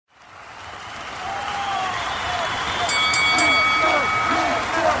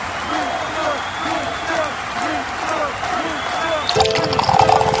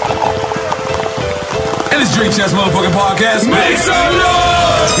Drink Champs motherfucking podcast. Make some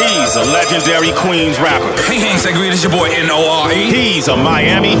noise! He's a legendary Queens rapper. Hey, Sangria, this your boy N.O.R.E. He's a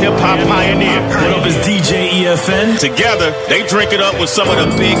Miami hip-hop pioneer. What up, is DJ EFN? Together, they drink it up with some of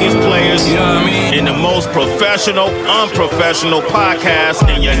the biggest players, you know what I mean, in the most professional, unprofessional podcast,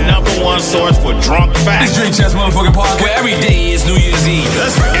 and your number one source for drunk facts. This Drink Champs motherfucking podcast, where every day is New Year's Eve.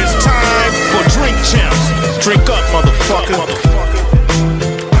 It's time for Drink Champs. Drink up, motherfucker.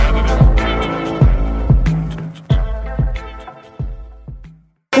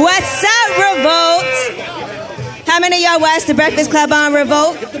 What's up, Revolt? How many of y'all watch The Breakfast Club on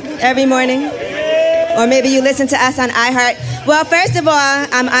Revolt every morning? Or maybe you listen to us on iHeart. Well, first of all,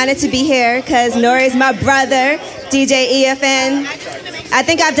 I'm honored to be here because Nori is my brother, DJ EFN. I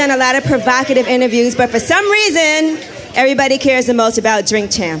think I've done a lot of provocative interviews, but for some reason, everybody cares the most about Drink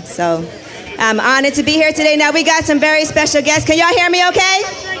Champs. So I'm honored to be here today. Now, we got some very special guests. Can y'all hear me okay?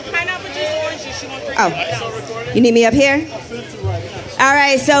 Oh, you need me up here? All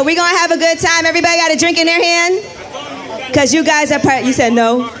right, so we're going to have a good time. Everybody got a drink in their hand? Because you guys are you said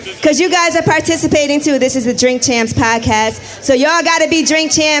no? Because you guys are participating too. This is the Drink Champs podcast. So y'all got to be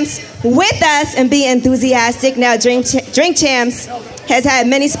Drink Champs with us and be enthusiastic. Now, Drink Champs has had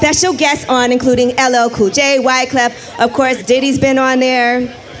many special guests on, including LL Cool J, Wyclef. Of course, Diddy's been on there.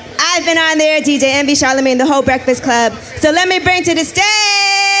 I've been on there, DJ Envy, Charlamagne, the whole Breakfast Club. So let me bring to the stage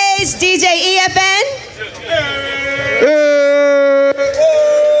DJ EFN.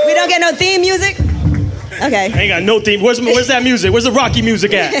 We don't get no theme music? Okay. I ain't got no theme. Where's that music? Where's the Rocky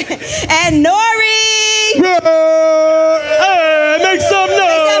music at? And Nori! Hey, make some noise!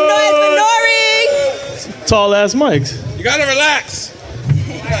 Make some noise for Nori! Tall ass mics. You gotta relax.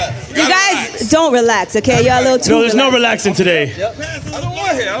 You guys don't relax, okay? Y'all a little too No, there's no relaxing today. I don't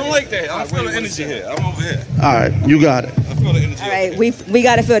want here. I don't like that. I feel the energy here. I'm over here. All right, you got it. I feel the energy. All right, we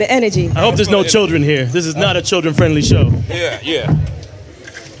got to feel the energy. I hope there's no children here. This is not a children-friendly show. Yeah.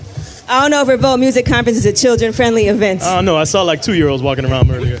 I don't know if Revolt Music Conference is a children-friendly event. I don't know. I saw like 2-year-olds walking around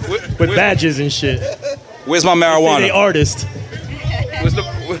earlier with badges and shit. Where's my marijuana? They artist.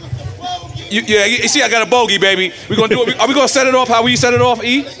 You see, I got a bogey, baby. We gonna do it. Are we gonna set it off how we set it off,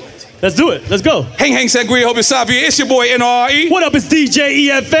 E? Let's do it. Let's go. Hang, Sangria, hope it's Savia. It's your boy, N.R.E. What up, it's DJ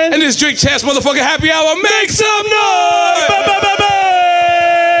EFN. And this Drink Champs motherfucking happy hour. Make some noise!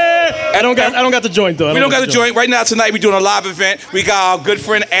 I don't got the joint, though. We don't got the joint. Right now, tonight, we're doing a live event. We got our good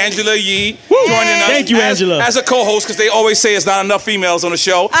friend, Angela Yee, joining us. Thank you, Angela. As a co-host, because they always say it's not enough females on the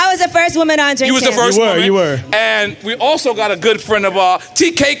show. I was the first woman on Drink You was the Champs. first woman. You were. And we also got a good friend of ours,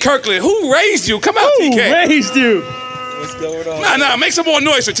 TK Kirkland. Who raised you? Come out, Who TK. raised you? What's going on? Nah, make some more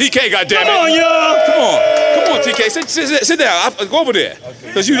noise for TK, goddammit. Come on, y'all. Come on, TK. Sit down. Go over there.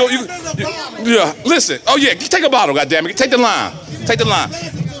 Because yeah, listen. Oh, yeah, take a bottle, goddammit. Take the lime.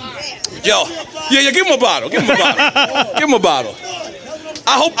 Yo. Yeah, give him a bottle. Give him a bottle.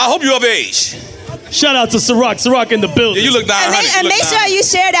 I hope you of age. Shout out to Ciroc in the building. Yeah, you look 900. And make sure you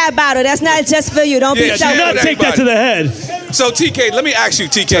share that bottle. That's not just for you. Don't be Yeah, Do not take that to the head. So, TK, let me ask you,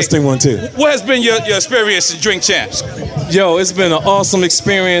 TK. Testing 1, 2. What has been your experience in Drink Champs? Yo, it's been an awesome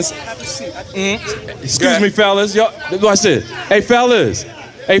experience. Excuse me, fellas. Y'all, watch this. Hey,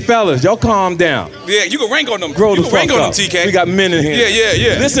 fellas, y'all calm down. Yeah, you can rank on them. Grow the you can fuck rank on them, up. TK. We got men in here.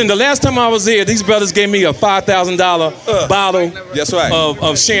 Yeah. Listen, the last time I was here, these brothers gave me a $5,000 bottle That's right.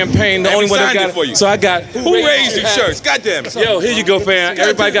 of champagne. The And only we one I signed got. it for you. So I got Who raised you shirts? God damn it. Yo, here you go, fam.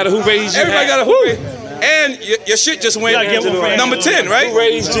 Everybody got a Who Raised You Everybody hat. got a who raised. And your shit just went gotta get one for number 10, right? Who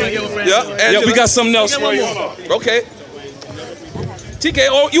Raised You? Yeah. Yeah, we got something else for you. Okay. TK,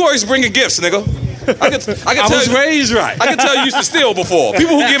 you always bringing gifts, nigga. I was raised right. I can tell you used to steal before.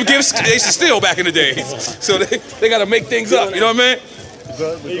 People who give gifts, they used to steal back in the days. So they got to make things up. You know what I mean?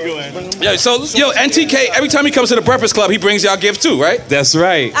 Yeah, so, and TK, every time he comes to the Breakfast Club, he brings y'all gifts too, right? That's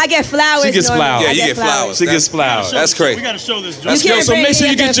right. I get flowers. She gets normally. flowers. Yeah, I you get flowers. She gets flowers. That's crazy. We got to show this. You can't So bring make sure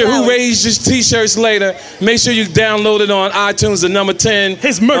you get your flowers. Who Raised You t-shirts later. Make sure you download it on iTunes, the number 10.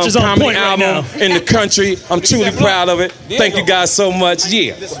 His merch is on comedy point right album now. in the country. I'm truly proud of it. Thank you guys so much.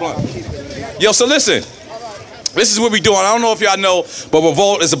 Yeah. Yo, so listen. This is what we doing. I don't know if y'all know, but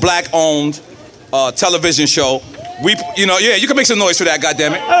Revolt is a black-owned television show. You can make some noise for that,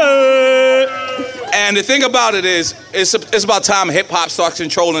 goddammit. And the thing about it is, it's about time hip-hop starts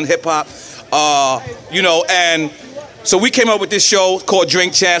controlling hip-hop. And so we came up with this show called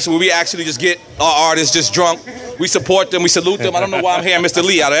Drink Champs, where we actually just get our artists just drunk. We support them, we salute them. I don't know why I'm hearing Mr.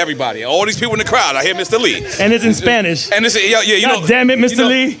 Lee out of everybody. All these people in the crowd, I hear Mr. Lee. And it's in Spanish. And it's, God damn it, Mr.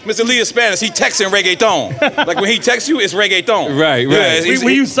 Lee. Mr. Lee is Spanish. He texts in reggaeton. Like when he texts you, it's reggaeton. Right. Yeah,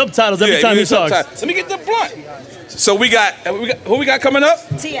 We use subtitles every time he talks. Let me get the blunt. So we got who we got coming up?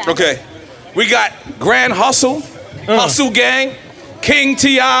 T.I. Okay. We got Grand Hustle, Hustle Gang, King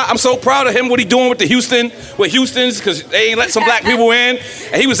T.I. I'm so proud of him, what he doing with Houston's, because they ain't let some black people in,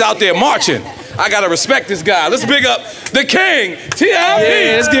 and he was out there marching. I gotta respect this guy. Let's big up the King, T.I.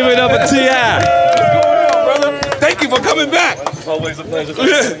 Yeah, let's give it up for T.I. What's going on, brother? Thank you for coming back. Always a pleasure.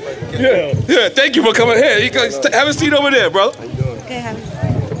 Yeah, thank you for coming here. You guys have a seat over there, brother. Okay, have it.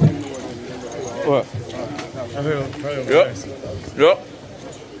 What? Yep.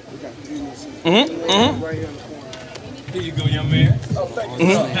 Here you go, young man.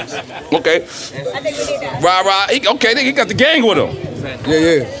 Okay. Rah. He got the gang with him.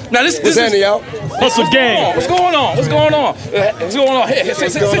 Yeah. Now this What's happening, y'all? Hustle gang. What's going on? What's going on? Here,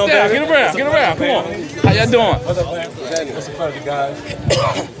 sit down. Get around. Come on. How y'all doing? What's the pleasure, guys?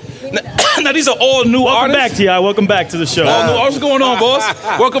 Now these are all new Welcome artists. back, T.I. Welcome back to the show. All new. What's going on, boss?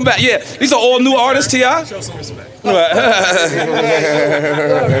 Welcome back. Yeah, these are all new artists, T.I. Show some respect. Right.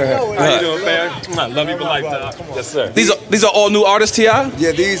 How you doing, man? Love you for life, T.I. Yes, sir. These are all new artists, T.I.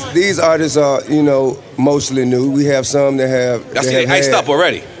 Yeah, these artists are, mostly new. We have some that have. I see they iced up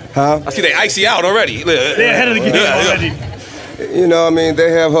already. Huh? I see they icy out already. They're ahead of the game already.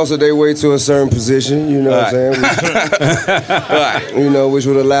 They have hustled their way to a certain position, what I'm saying? Right. Which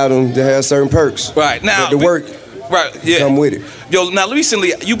would allow them to have certain perks. Right. Now But the work come with it. Yo, now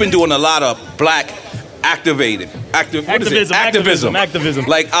recently you've been doing a lot of black activism. Like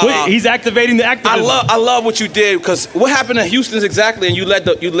Wait, he's activating the activism. I love what you did, because what happened in Houston's exactly, and you led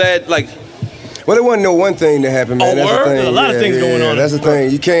like. Well, there wasn't no one thing that happened, man. Oh, That's word? the thing. There's a lot of things going on. That's the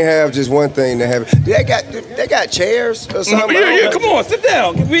thing. You can't have just one thing that happened. They got chairs or something. Yeah. Come on, sit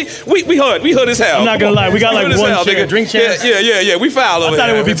down. We hood as hell. I'm not gonna lie, we got Hood like as one hell, chair, nigga. drink chairs. Yeah. We foul over I thought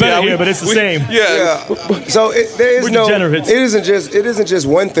here. it would be better here, but it's the same. Yeah. So there is We're no. degenerates. It isn't just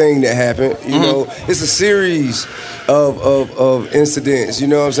one thing that happened. It's a series of incidents. You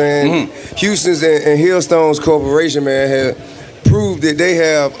know what I'm saying? Houston's and Hillstones Corporation, man, have proved that they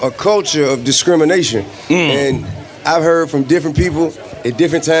have a culture of discrimination, and I've heard from different people at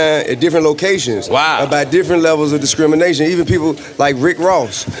different times, at different locations, about different levels of discrimination. Even people like Rick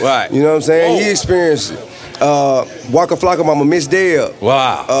Ross. Right. You know what I'm saying? He experienced it. Waka Flocka Mama, Miss Dale.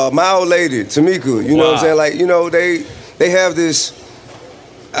 Wow. My old lady, Tamika. You know what I'm saying? Like, they have this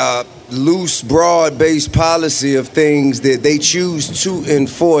loose, broad-based policy of things that they choose to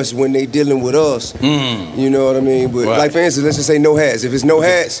enforce when they dealing with us. You know what I mean? But like, for instance, let's just say no hats. If it's no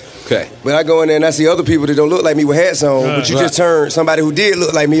hats, but I go in there and I see other people that don't look like me with hats on, but you just turn somebody who did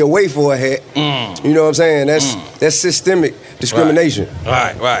look like me away for a hat. You know what I'm saying? That's systemic discrimination.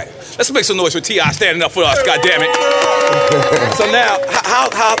 Right. Let's make some noise for T.I. standing up for us. God damn it. So now,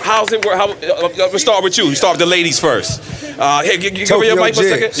 how's it work? We'll start with you. You start with the ladies first. Hey, give me your mic for a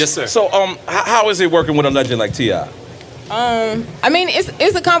second. Yes, sir. So, how is it working with a legend like T.I.?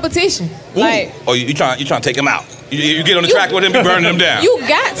 It's a competition. Like, you trying to take him out? You get on the track with him, you burning him down. You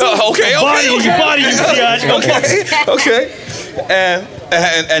got to. Okay. Body, Okay.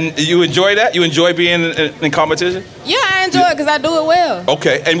 And you enjoy that? You enjoy being in competition? Yeah, I enjoy it because I do it well.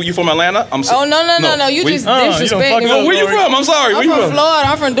 Okay. And you from Atlanta? No. You just disrespect me. Where you from? I'm sorry. I'm from Florida.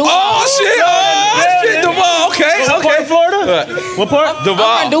 I'm from Duval. Oh, shit. Duval. Okay. What part of Florida? What part? Duval.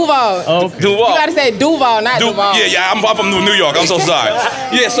 I'm from Duval. Oh, okay. Duval. You gotta say Duval, not Duval. Yeah. I'm from New York. I'm so sorry.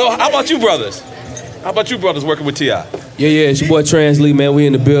 Yeah. So how about you brothers? Working with T.I.? Yeah, it's your boy Trans Lee, man. We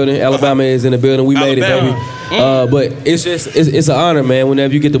in the building. Alabama is in the building. We made it, baby. But it's an honor, man.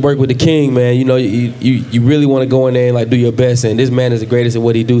 Whenever you get to work with the King, man, you really want to go in there and like do your best. And this man is the greatest at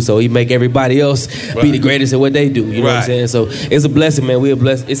what he do, so he make everybody else be the greatest at what they do. You know what I'm saying? So it's a blessing, man.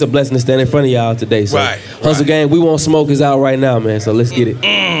 It's a blessing to stand in front of y'all today. So Hustle Gang, We Want Smoke is out right now, man. So let's get it.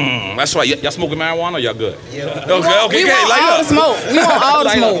 That's right. Y'all smoking marijuana or y'all good? We want all the smoke. We want all the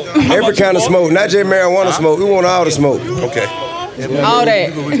smoke. Every kind of smoke, not just marijuana smoke. We want all the smoke. Okay. All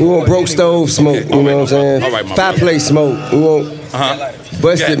that. We want broke stove smoke. You know what I'm saying? Fireplace smoke. We want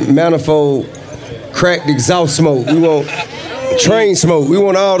busted manifold, cracked exhaust smoke. We want train smoke. We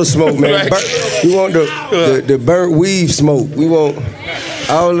want all the smoke, man. We want the burnt weave smoke. We want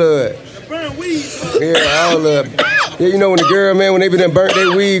all of it. Yeah, all of it. Yeah, you know when the girl, man, when they been done burnt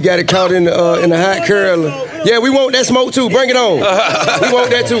their weave, got it caught in the hot curler. Yeah, we want that smoke too. Bring it on. We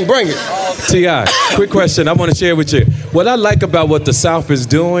want that too. Bring it. T.I., quick question I want to share with you. What I like about what the South is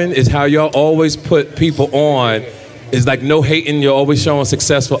doing is how y'all always put people on. It's like no hating. You're always showing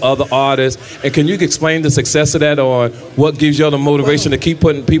success for other artists. And can you explain the success of that, or what gives y'all the motivation to keep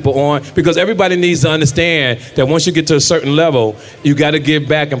putting people on? Because everybody needs to understand that once you get to a certain level, you got to give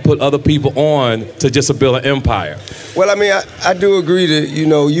back and put other people on to just build an empire. Well, I mean, I do agree that,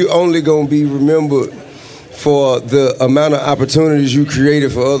 you only going to be remembered for the amount of opportunities you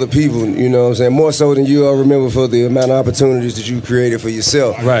created for other people, you know what I'm saying? More so than you'll remember for the amount of opportunities that you created for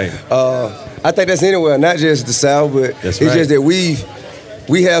yourself. Right. I think that's anywhere, not just the South, but it's just that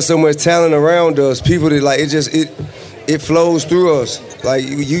we have so much talent around us. People that like it flows through us. Like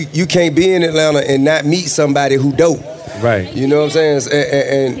you can't be in Atlanta and not meet somebody who dope. Right. You know what I'm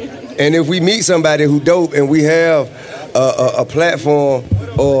saying? And if we meet somebody who dope and we have a platform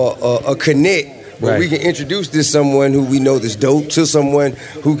or a connect where we can introduce this someone who we know that's dope to someone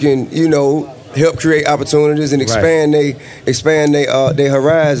who can, you know, help create opportunities and expand their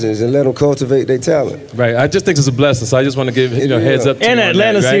horizons and let them cultivate their talent. Right. I just think it's a blessing. So I just want to give heads up to and you. And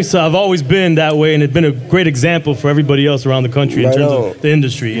Atlanta seems to have always been that way, and it's been a great example for everybody else around the country in terms of the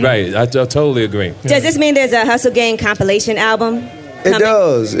industry. You know? Right. I totally agree. Does this mean there's a Hustle Gang compilation album? It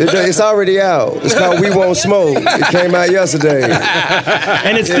does. It's already out. It's called We Won't Smoke. It came out yesterday.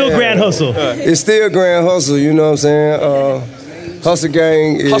 And it's still Grand Hustle. It's still Grand Hustle, you know what I'm saying? Hustle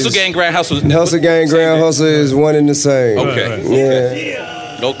Gang is... Hustle Gang, Grand Hustle. Hustle Gang, Grand Hustle is one and the same. Okay. Yeah.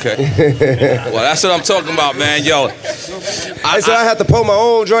 Okay. Well, that's what I'm talking about, man. Yo. So I have to pour my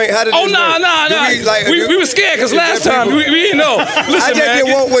own drink. How did we were scared because last time we didn't know. Listen, I just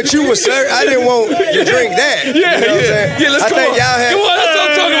didn't want what you were serving. I didn't want to drink that. Yeah, you know yeah. Let's go. Come on, that's what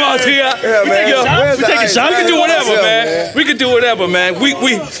I'm talking about, T.I. Yeah, man. We take a shot. We can do whatever, man. We can do whatever, man.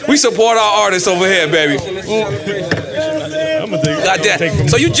 We support our artists over here, baby. Like that.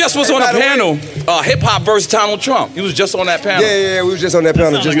 So you just was on a panel, hip hop versus Donald Trump. You was just on that panel. Yeah, we was just on that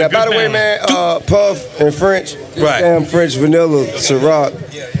panel just now. By the way, man, Puff and French, damn French vanilla Ciroc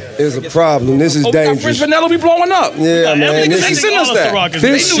is a problem. This is dangerous. French vanilla be blowing up. Yeah, man. They sent us that.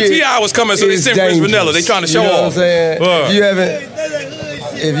 They knew T.I. was coming, so they sent French vanilla. They trying to show off. You know what I'm saying?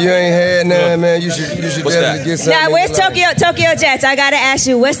 If you ain't had none, man, you should definitely get something. Now, where's Tokyo Jets? I gotta ask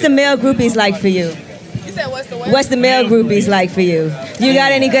you, what's the male groupies like for you? You said what's the what? What's the male groupies like for you? You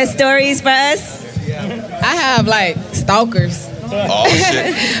got any good stories for us? I have like stalkers. Oh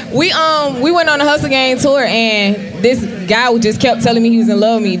shit. We went on a Hustle Gang tour and this guy just kept telling me he was in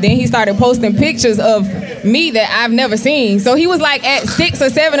love with me. Then he started posting pictures of me that I've never seen. So he was like at 6 or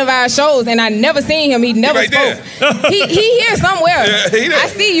 7 of our shows and I never seen him. He never spoke. He here somewhere. Yeah, I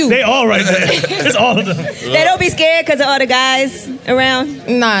see you. They all right there. It's all of them. They don't be scared because of all the guys around?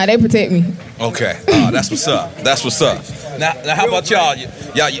 Nah, they protect me. Okay. That's what's up. That's what's up. Now how about y'all?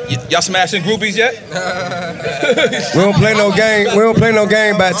 Y'all smashing groupies yet? We don't play no game. We don't play no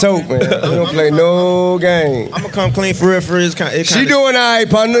game by Toke, man. We don't play no game. I'm gonna come clean for real. She doing all right,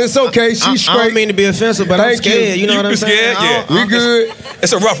 partner. It's okay. She's straight. I don't mean to be offensive, but I'm scared. You know what I'm saying? Scared? Yeah. We good.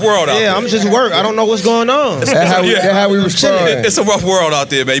 It's a rough world out there. Yeah, I'm just work. I don't know what's going on. That's how we respond. It's a rough world out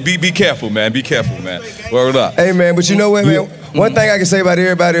there, man. Be careful, man. Be careful, man. Word up. Hey, man, but you know what, man? One thing I can say about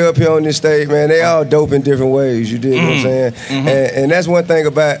everybody up here on this stage, man, they all dope in different ways. You dig what I'm saying? And that's one thing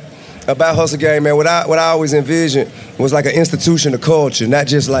about Hustle Gang, man. What I always envisioned was like an institution of culture, not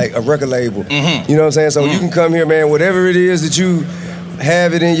just like a record label. You know what I'm saying? So you can come here, man, whatever it is that you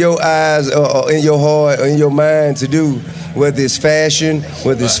have it in your eyes or in your heart or in your mind to do, whether it's fashion,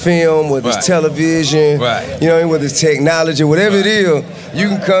 whether it's film, whether it's television, you know, whether it's technology, whatever it is, you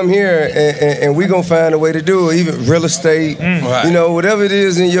can come here and we gonna find a way to do it. Even real estate, you know, whatever it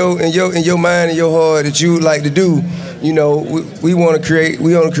is in your mind and your heart that you would like to do, you know, we want to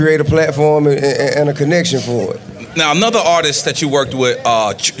create a platform and a connection for it. Now, another artist that you work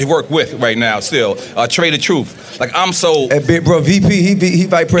with right now still, Trey the Truth. Like, I'm so... Big bro, VP, he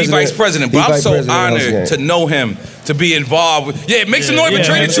vice president. He vice president, but I'm so honored to know him, to be involved with... Yeah, make some noise for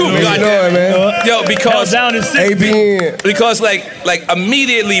Trey the Truth. Make some noise, man. Yo, because... Down in ABN. Because, like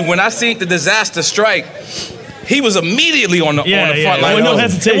immediately when I seen the disaster strike, he was immediately on the front line. No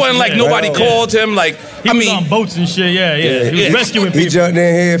hesitation. It wasn't like nobody called him. Like he was on boats and shit. He was rescuing people. He jumped in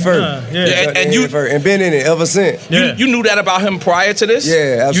head first. And been in it ever since. You knew that about him prior to this?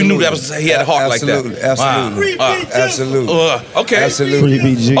 Yeah, absolutely. You knew he had a heart like that. Absolutely. Absolutely. Okay. Absolutely.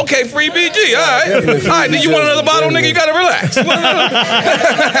 Free BG. Okay, free BG. All right. All right. Then you want another bottle, nigga? You gotta relax.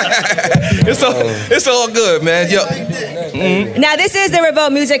 It's all good, man. Yo. Now, this is the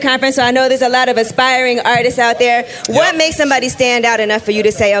Revolt Music Conference, so I know there's a lot of aspiring artists out there. What makes somebody stand out enough for you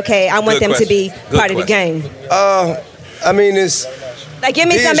to say, okay, I want them to be part of the game? I mean, it's... Like, give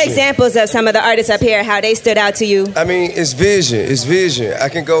me some examples of some of the artists up here, how they stood out to you. I mean, it's vision. It's vision. I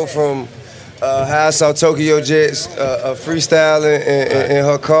can go from how I saw Tokyo Jets freestyling in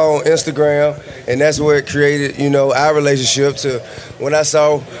her car on Instagram, and that's where it created, you know, our relationship, to when I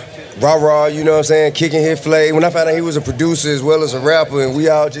saw Raw, you know what I'm saying, kicking his flag. When I found out he was a producer as well as a rapper, and we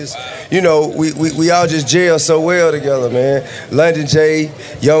all just, you know, we all just gel so well together, man. London J,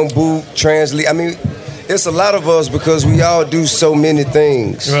 Young Boot, Translee. I mean, it's a lot of us because we all do so many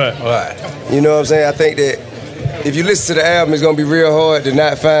things. Right. You know what I'm saying? I think that if you listen to the album, it's gonna be real hard to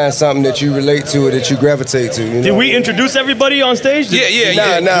not find something that you relate to or that you gravitate to. You know? Did we introduce everybody on stage?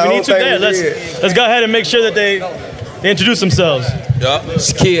 Yeah. We need to. Let's go ahead and make sure that they introduce themselves. Yeah.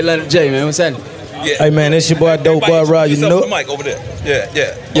 It's Kid Leonard J, man. What's happening? Yeah. Hey man, this your boy Dope Boy Rod. You know. The mic over there.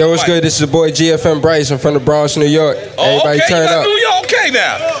 Yeah. Yo, what's good? This is your boy GFM Bryson from the Bronx, New York. Everybody turn up. New York, okay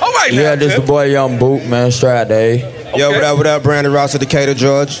now. All right now. Yeah, this is the boy Young Boot, man. Stride Day. Okay. Yo, what up? Brandon Ross of Decatur,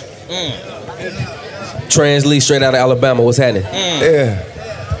 George. Trans Lee, straight out of Alabama. What's happening? Yeah.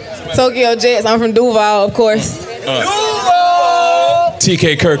 Tokyo Jets. I'm from Duval, of course.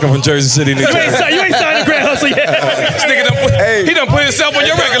 TK Kirk, I'm from Jersey City, New Jersey. You ain't signed a Grand Hustle yet. He done put himself on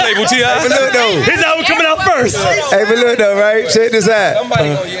your record label, T.I. Hey, but look though. His album coming out first. Hey, but look though, right? Check this out.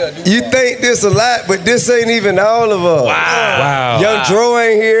 You think this a lot, but this ain't even all of us. Wow. Young Dro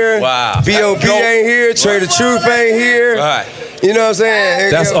ain't here. Wow. B.O.B. ain't here. Trey the Truth ain't here. Right. You know what I'm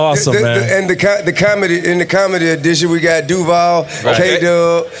saying? That's awesome, man. And the comedy edition, we got Duval,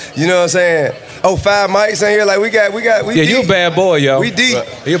 K-Dub. You know what I'm saying? Oh, 5 mics in here. Like we Yeah, deep. you a bad boy, yo. We deep.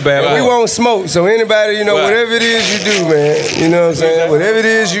 You a bad boy. We won't smoke. So anybody, whatever it is you do, man. You know what I'm saying? Whatever it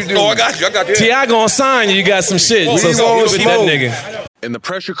is you do. Oh, I got you. T.I. gonna sign you. You got some shit. We So won't with smoke. that nigga. In the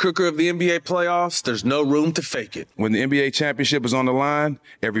pressure cooker of the NBA playoffs, there's no room to fake it. When the NBA championship is on the line,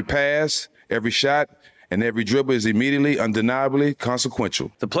 every pass, every shot, and every dribble is immediately, undeniably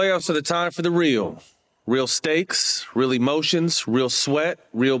consequential. The playoffs are the time for the real. Real stakes, real emotions, real sweat,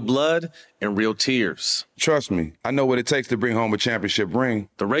 real blood, and real tears. Trust me, I know what it takes to bring home a championship ring.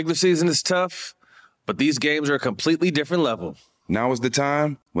 The regular season is tough, but these games are a completely different level. Now is the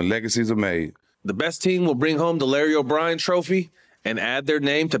time when legacies are made. The best team will bring home the Larry O'Brien Trophy and add their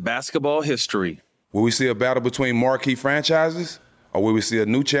name to basketball history. Will we see a battle between marquee franchises, or will we see a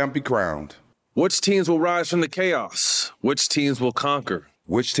new champ be crowned? Which teams will rise from the chaos? Which teams will conquer?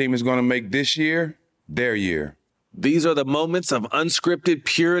 Which team is going to make this year their year? These are the moments of unscripted,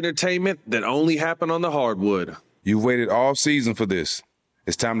 pure entertainment that only happen on the hardwood. You've waited all season for this.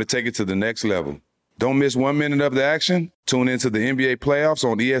 It's time to take it to the next level. Don't miss 1 minute of the action. Tune into the NBA playoffs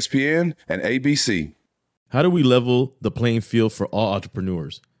on ESPN and ABC. How do we level the playing field for all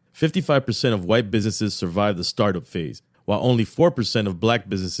entrepreneurs? 55% of white businesses survive the startup phase, while only 4% of black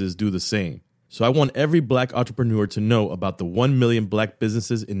businesses do the same. So I want every black entrepreneur to know about the 1 Million Black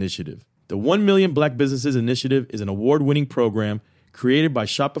Businesses Initiative. The 1 Million Black Businesses Initiative is an award-winning program created by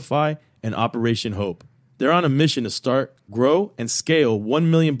Shopify and Operation Hope. They're on a mission to start, grow, and scale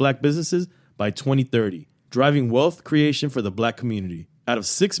 1 million black businesses by 2030, driving wealth creation for the black community. Out of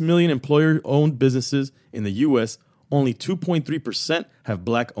 6 million employer-owned businesses in the U.S., only 2.3% have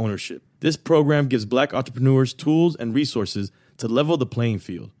black ownership. This program gives black entrepreneurs tools and resources to level the playing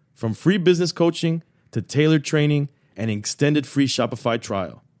field, from free business coaching to tailored training and an extended free Shopify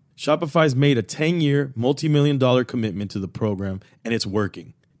trial. Shopify's made a 10-year, multi-million-dollar commitment to the program, and it's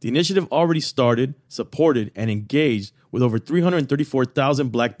working. The initiative already started, supported, and engaged with over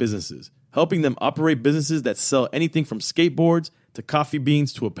 334,000 black businesses, helping them operate businesses that sell anything from skateboards to coffee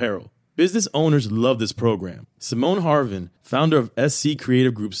beans to apparel. Business owners love this program. Simone Harvin, founder of SC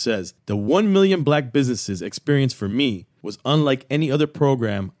Creative Group, says, "The 1 million black businesses experience for me was unlike any other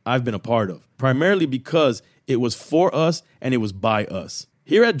program I've been a part of, primarily because it was for us and it was by us."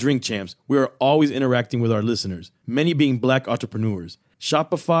 Here at Drink Champs, we are always interacting with our listeners, many being black entrepreneurs.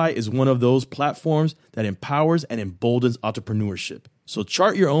 Shopify is one of those platforms that empowers and emboldens entrepreneurship. So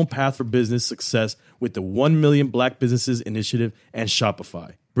chart your own path for business success with the 1 Million Black Businesses Initiative and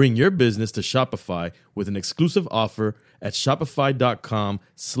Shopify. Bring your business to Shopify with an exclusive offer at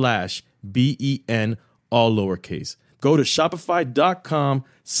shopify.com/BEN, all lowercase. Go to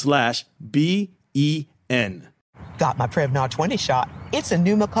shopify.com/BEN. Got my Prevnar 20 shot. It's a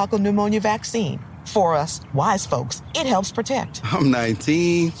pneumococcal pneumonia vaccine. For us, wise folks, it helps protect. I'm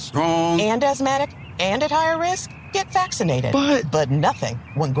 19, strong. And asthmatic, and at higher risk. Get vaccinated. But nothing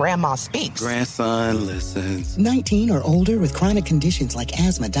when grandma speaks. Grandson listens. 19 or older with chronic conditions like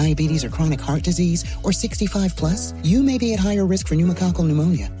asthma, diabetes, or chronic heart disease, or 65 plus, you may be at higher risk for pneumococcal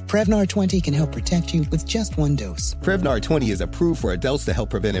pneumonia. Prevnar 20 can help protect you with just 1 dose. Prevnar 20 is approved for adults to help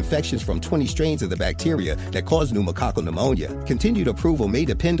prevent infections from 20 strains of the bacteria that cause pneumococcal pneumonia. Continued approval may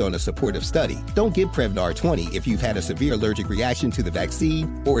depend on a supportive study. Don't give Prevnar 20 if you've had a severe allergic reaction to the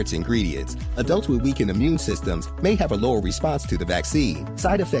vaccine or its ingredients. Adults with weakened immune systems may have a lower response to the vaccine.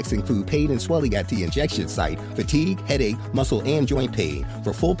 Side effects include pain and swelling at the injection site, fatigue, headache, muscle, and joint pain.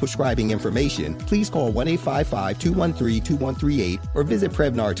 For full prescribing information, please call 1-855-213-2138 or visit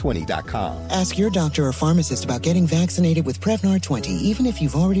Prevnar20.com. Ask your doctor or pharmacist about getting vaccinated with Prevnar 20, even if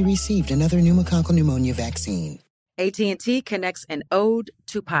you've already received another pneumococcal pneumonia vaccine. AT&T connects an ode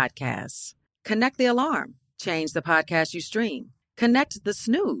to podcasts. Connect the alarm. Change the podcast you stream. Connect the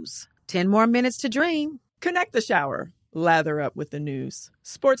snooze. 10 more minutes to dream. Connect the shower. Lather up with the news,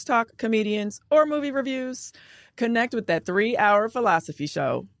 sports talk, comedians, or movie reviews. Connect with that 3-hour philosophy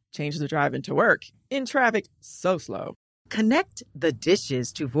show. Change the drive into work in traffic so slow. Connect the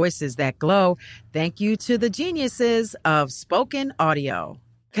dishes to voices that glow. Thank you to the geniuses of spoken audio.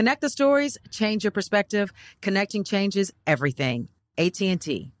 Connect the stories, change your perspective. Connecting changes everything.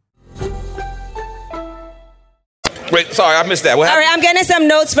 AT&T. Wait, sorry, I missed that. What happened? All right, I'm getting some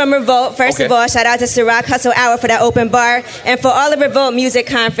notes from Revolt. First of all, shout out to Ciroc Hustle Hour for that open bar. And for all the Revolt Music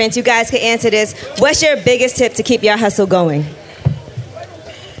Conference, you guys can answer this. What's your biggest tip to keep your hustle going?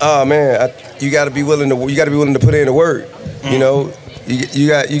 Oh man, you got to be willing to put in the work. You know, you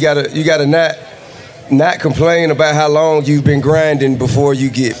got to not complain about how long you've been grinding before you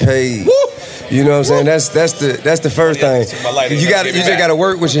get paid. Woo! You know what I'm saying? That's the first thing. You just got to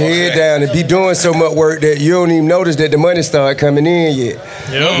work with your head down and be doing so much work that you don't even notice that the money start coming in yet.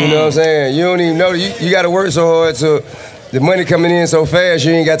 Yep. You know what I'm saying? You don't even know. You got to work so hard to the money coming in so fast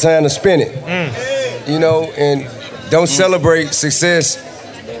you ain't got time to spend it. You know, and don't celebrate success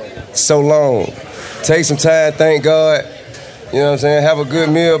so long. Take some time, thank God. You know what I'm saying? Have a good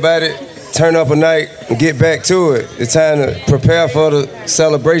meal about it. Turn up a night and get back to it. It's time to prepare for the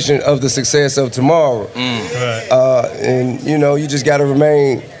celebration of the success of tomorrow. And you know, you just got to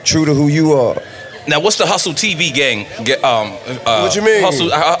remain true to who you are. Now, what's the Hustle TV gang? What you mean?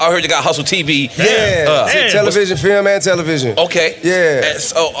 Hustle, I heard you got Hustle TV. Television, film, and television. Okay. Yeah.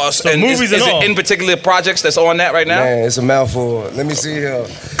 So and movies is and all. it in particular projects that's on that right now? Man, it's a mouthful. Let me see here.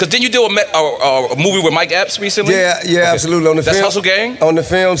 Because didn't you do a movie with Mike Epps recently? Yeah, okay. Absolutely. On the that's film, Hustle Gang? On the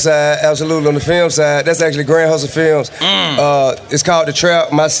film side, absolutely. On the film side, that's actually Grand Hustle Films. It's called The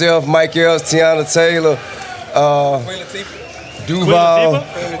Trap. Myself, Mike Epps, Tiana Taylor, Duval,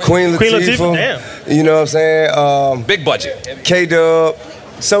 Queen Latifah. Damn. You know what I'm saying? Big budget. K-Dub.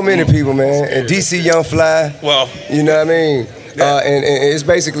 So many people, man. And DC Young Fly. Well. You know what I mean? And it's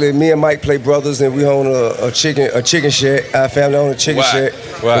basically me and Mike play brothers, and we own a chicken shack. Our family own a chicken shack.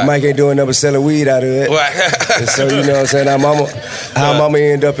 But Mike ain't doing nothing but selling weed out of it. And so, you know what I'm saying? Our mama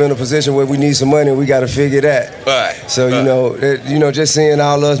end up in a position where we need some money, and we got to figure that. So, you know, just seeing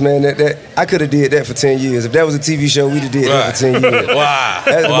all us, man, that I could have did that for 10 years. If that was a TV show, we'd have did that for 10 years.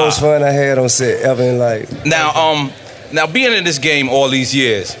 That's the most fun I had on set ever in life. Now being in this game all these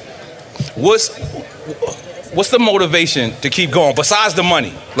years, what's the motivation to keep going besides the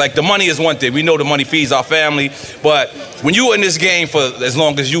money? Like, the money is one thing. We know the money feeds our family, but when you're in this game for as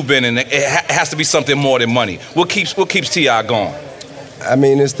long as you've been in it, it has to be something more than money. What keeps T.I. going? I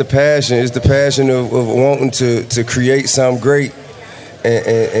mean, it's the passion. It's the passion of wanting to create something great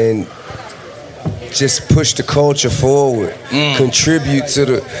and just push the culture forward. Contribute to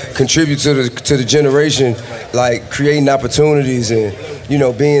the generation, like creating opportunities and, you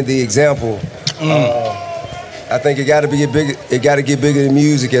know, being the example. I think it got to get bigger than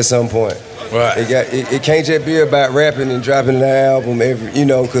music at some point. It can't just be about rapping and dropping an album every, you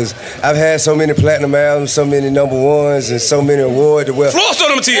know, because I've had so many platinum albums, so many number ones, and so many awards. Floss on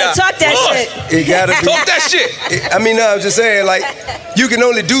them, T.I. Talk that shit. It gotta be. Talk that shit. I'm just saying, like, you can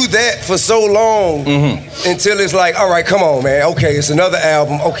only do that for so long until it's like, all right, come on, man. Okay, it's another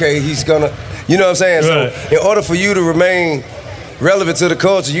album. Okay, he's gonna, you know what I'm saying? So in order for you to remain relevant to the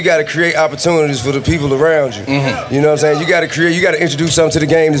culture, you got to create opportunities for the people around you. You know what I'm saying? You got to introduce something to the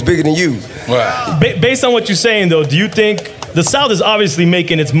game that's bigger than you. Based on what you're saying, though, do you think the South is obviously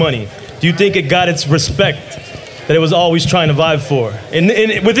making its money? Do you think it got its respect that it was always trying to vibe for,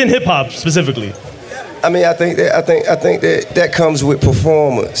 within hip hop specifically? I mean, I think that comes with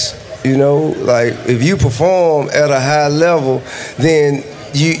performance. You know, like if you perform at a high level, then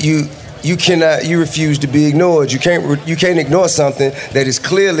you refuse to be ignored. You can't ignore something that is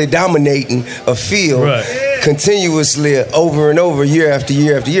clearly dominating a field continuously over and over, year after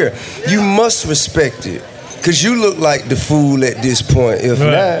year after year. You must respect it, because you look like the fool at this point. If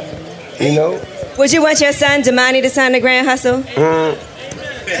not, you know. Would you want your son, Damani, to sign the Grand Hustle?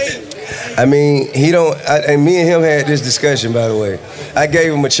 I mean, and me and him had this discussion, by the way. I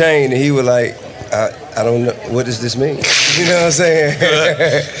gave him a chain, and he was like, I don't know, what does this mean? You know what I'm saying?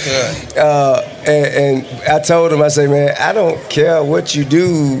 And I told him, I say, man, I don't care what you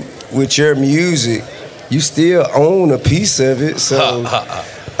do with your music you still own a piece of it. So,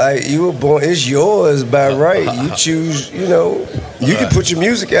 like, you were born, it's yours by right. You choose, you know, you can put your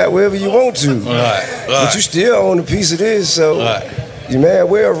music out wherever you want to. But you still own a piece of this, so you may as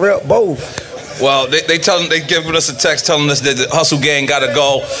well rep both. Well, they giving us a text telling us that the Hustle Gang gotta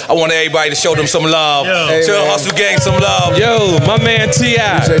go. I want everybody to show them some love. Hey, show Hustle Gang some love. Yo, my man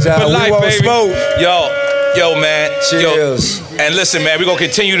T.I. For life, baby. Yo, man. Cheers. And listen, man, we're going to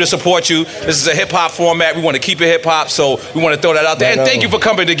continue to support you. This is a hip-hop format. We want to keep it hip-hop, so we want to throw that out there. And thank you for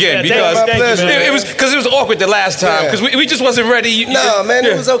coming again. Because it was awkward the last time, because we just wasn't ready. No, man,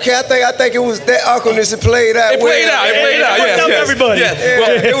 it was okay. I think it was that awkwardness that played out. It played out, yes. Everybody. Yes.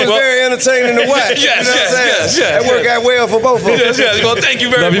 It was very entertaining to watch. Yes. That worked out well for both of us. Yes. Well, thank you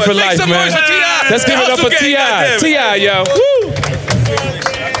very much. Love you for life, man. Let's give it up for T.I. T.I., yo.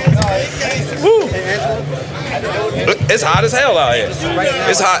 Woo. It's hot as hell out here.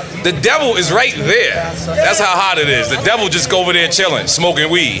 It's hot. The devil is right there. That's how hot it is. The devil just go over there chilling, smoking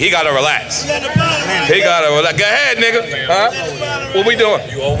weed. He gotta relax. Go ahead, nigga. Huh? What we doing?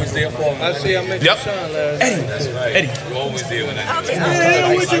 You always there for me. I see. I'm making Sean last. Eddie. You always there with that.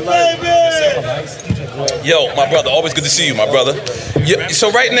 Yo, my brother. Always good to see you, my brother. Yeah, so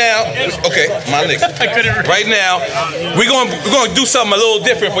right now, okay, my nigga. Right now, we're gonna do something a little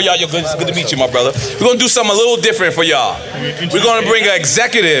different for y'all. Yo, good to meet you, my brother. We're gonna do something a little different for y'all. We're gonna bring an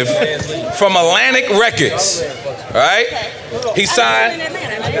executive from Atlantic Records. All right? He signed.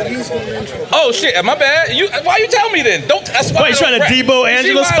 Oh shit, my bad. Why you tell me then? Don't. That's why. Wait, you trying to Debo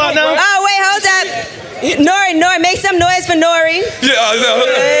Angela spot now? Oh wait, hold up. Nori, make some noise for Nori.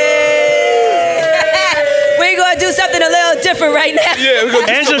 We're gonna do something a little different right now. Yeah, we're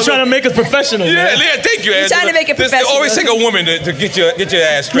gonna Angela's trying to make us professional. Yeah, thank you, Angela. You're trying to make it professional. Always take a woman to get your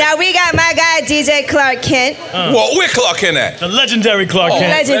ass straight. Now we got my guy DJ Clark Kent. Well, where Clark Kent at? The legendary Clark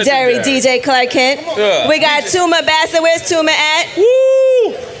Kent. Legendary DJ Clark Kent. Yeah. We got Tuma Bassa. Where's Tuma at?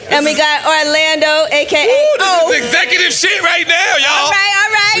 Woo! And we got Orlando, aka This is executive shit right now, y'all. All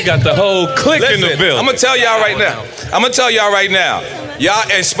right. We got the whole clique in the building. I'm gonna tell y'all right now. Y'all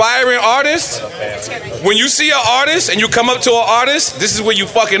inspiring artists, when you see an artist and you come up to an artist, this is where you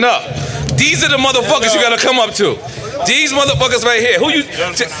fucking up. These are the motherfuckers you gotta come up to. These motherfuckers right here. Who you?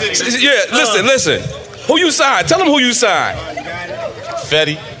 Listen. Who you signed? Tell them who you signed.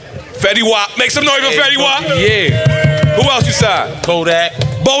 Fetty Wap. Make some noise for Fetty Wap. Yeah. Who else you signed? Kodak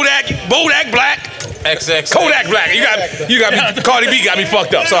Black. XX. Kodak Black. You got me. Cardi B got me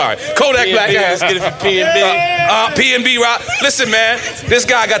fucked up. Sorry. Kodak Black. Let's get it for P&B. P&B Rock. Listen, man. This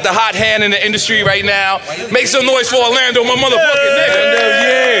guy got the hot hand in the industry right now. Make some noise for Orlando, my motherfucking nigga.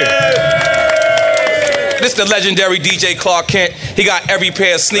 Yeah. This the legendary DJ Clark Kent. He got every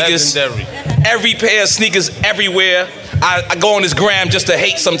pair of sneakers. Legendary. Every pair of sneakers everywhere. I go on his gram just to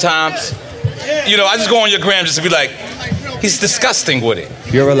hate sometimes. You know, I just go on your gram just to be like, he's disgusting with it.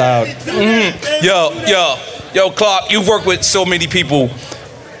 You're allowed. Mm-hmm. Yo, Clark, you've worked with so many people.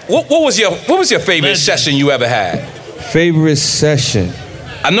 What was your favorite session you ever had? Favorite session?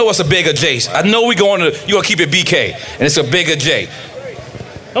 I know it's a bigger J. I know you gonna keep it BK, and it's a bigger J.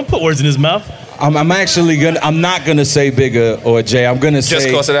 Don't put words in his mouth. I'm not gonna say bigger or J. I'm gonna say just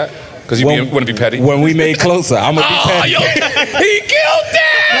because of that. Because you want to be petty. When we made Closer, I'm gonna be petty. Yo, he killed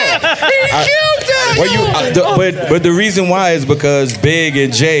that. He killed that. But the reason why is because Big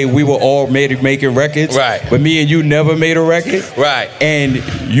and Jay, we were all making records. Right. But me and you never made a record. Right. And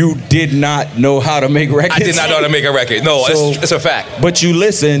you did not know how to make records. I did not know how to make a record. No, it's a fact. But you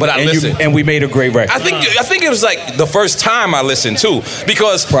listened. But I listened. And we made a great record. I think it was like the first time I listened too,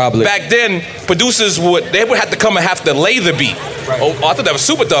 because back then producers would have to come and have to lay the beat. Oh, I thought that was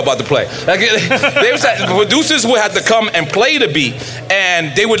Super Thug about to play. Like, producers would have to come and play the beat,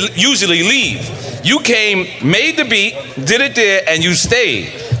 and they would usually leave. You came, made the beat, did it there, and you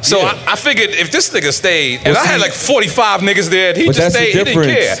stayed. So yeah. I figured if this nigga stayed, and I had like 45 niggas there, he just stayed, he didn't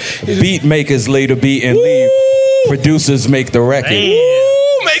care. Beat makers lay the beat and leave. Producers make the record.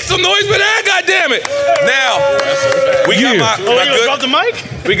 Woo, make some noise for that, goddammit. Now, we got my good... drop the mic?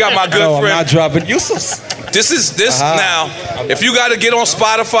 We got my good friend. I'm not dropping useless. This now, if you gotta get on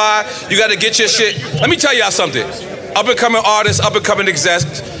Spotify, you gotta get your shit. Let me tell y'all something. Up and coming artists, up and coming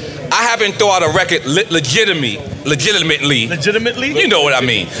execs, I haven't thrown out a record legitimately. You know what I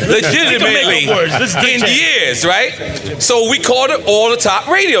mean. Legitimately in years, right? So we called it all the top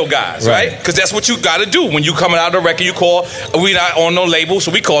radio guys, right? Because that's what you gotta do. When you coming out of the record, you call, we not on no label, so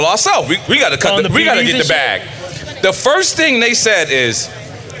we call ourselves. We gotta we gotta get the bag. The first thing they said is,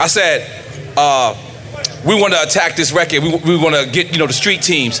 I said, we want to attack this record. We want to get, the street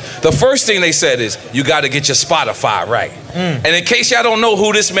teams. The first thing they said is, you got to get your Spotify right. And in case y'all don't know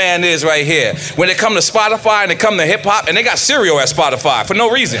who this man is right here, when it come to Spotify and it come to hip hop, and they got cereal at Spotify for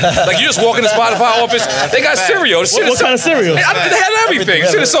no reason. Like you just walk in the Spotify office, they got cereal. What kind of cereal? They had everything.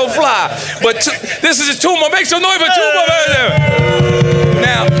 This shit is so fly. But this is Tuma. Make some noise for Tuma.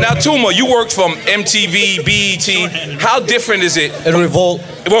 Now, Tuma, you worked from MTV, BET. How different is it? And Revolt.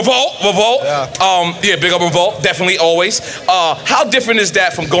 Revolt. Yeah, big up Revolt, definitely, always. How different is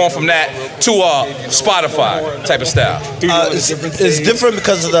that from going from that to Spotify type of style? It's different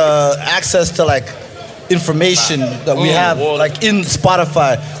because of the access to like information that we have, like in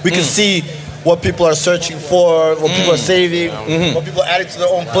Spotify. We can see what people are searching for, what people are saving, what people are adding to their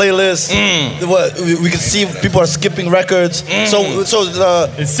own playlists. We can see people are skipping records. So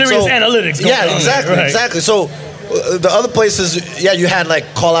it's serious analytics. Yeah, exactly. So the other places, you had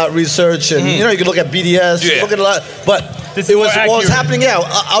like call out research, and you can look at BDS, you look at a lot, but it was what was happening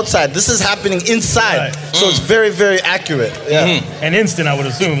outside. This is happening inside, so it's very, very accurate. And instant, I would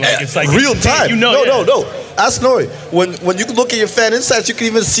assume. Like it's like real time. No. Ask Nori. When you can look at your fan insights, you can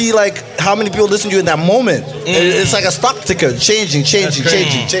even see like how many people listen to you in that moment. It's like a stock ticker, changing.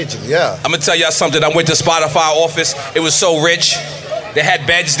 Yeah. I'm gonna tell y'all something. I went to Spotify office. It was so rich. They had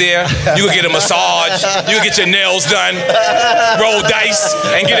beds there. You could get a massage. You could get your nails done, roll dice,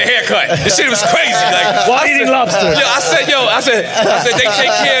 and get a haircut. This shit was crazy. Like, while eating lobster. I said, they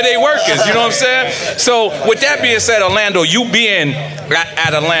take care of their workers. You know what I'm saying? So with that being said, Orlando, you being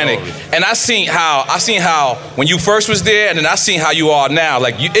at Atlantic, and I seen how when you first was there, and then I seen how you are now.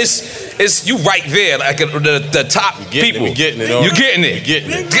 Like it's you right there, like the top people. You're getting it. You're getting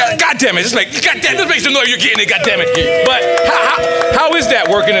it. God damn it! Just make some noise. You're getting it. God damn it! But how is that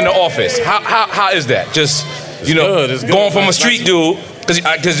working in the office? How is that? Just good. Going from a street dude.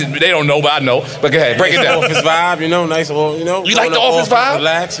 Because they don't know, but I know. But go ahead, break it down. Office vibe, nice. You like the office vibe?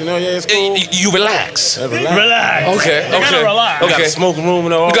 Relax, it's cool. You relax. Relax. Okay. You gotta relax. Okay. You got a smoke room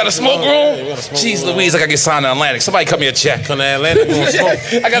and all. You got a smoke room? Jeez Louise, I gotta get signed to Atlantic. Somebody cut me a check. Come to Atlantic,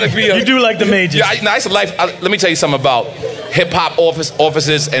 I gotta be. You do like the majors. Yeah, nice life. Let me tell you something about hip hop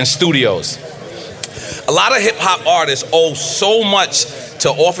offices and studios. A lot of hip hop artists owe so much to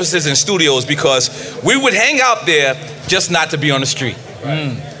offices and studios because we would hang out there just not to be on the street.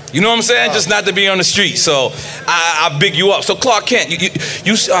 You know what I'm saying? Just not to be on the street. So I big you up. So Clark Kent,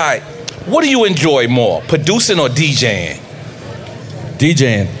 you all right, what do you enjoy more, producing or DJing?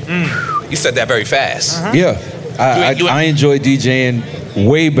 DJing. You said that very fast. Yeah, I enjoy DJing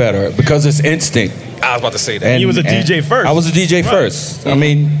way better because it's instinct. I was about to say that. And he was a DJ first. I was a DJ first. I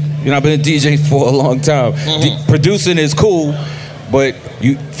mean, I've been a DJ for a long time. Producing is cool, but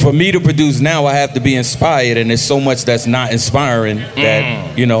for me to produce now, I have to be inspired, and there's so much that's not inspiring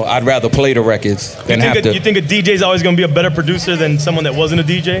that I'd rather play the records than have to. You think a DJ is always going to be a better producer than someone that wasn't a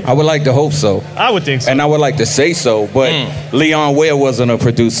DJ? I would like to hope so. I would think so. And I would like to say so, but Leon Ware wasn't a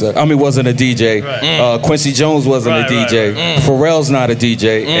producer. Wasn't a DJ. Right. Quincy Jones wasn't a DJ. Pharrell's not a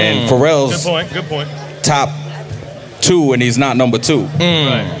DJ, and Pharrell's good point. top 2, and he's not number 2. Right.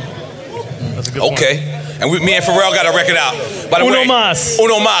 That's a good point. Okay. And me and Pharrell got a record out. By the way, Uno Mas.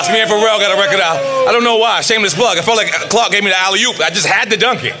 Me and Pharrell got a record out. I don't know why. Shameless plug. I felt like Clark gave me the alley-oop. I just had to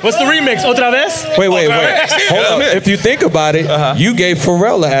dunk it. What's the remix? Otra vez? Wait. Hold on. If you think about it, you gave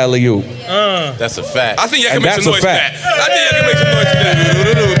Pharrell the alley-oop. That's a fact. I think y'all can make some noise for that. I think y'all can make some noise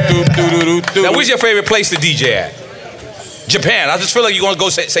for that. Now, where's your favorite place to DJ at? Japan. I just feel like you're going to go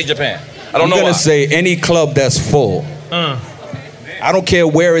say Japan. I don't know why. I'm going to say any club that's full. I don't care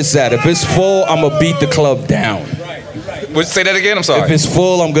where it's at. If it's full, I'm going to beat the club down. Say that again? I'm sorry. If it's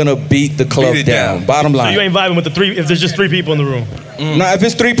full, I'm going to beat the club down. Bottom line. So you ain't vibing with the 3 if there's just 3 people in the room? Now, if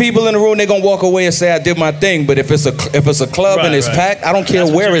it's 3 people in the room, they're going to walk away and say, I did my thing. But if it's a club and it's packed, I don't care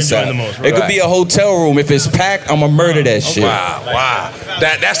where it's at. It could be a hotel room. If it's packed, I'm going to murder that shit. Wow.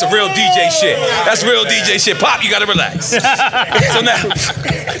 That's the real DJ shit. That's real DJ shit. Pop, you got to relax. So now,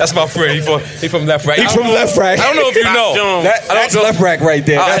 that's my friend. He from Left Rack. He's from Left Rack. I don't know if you know. That's Left Rack right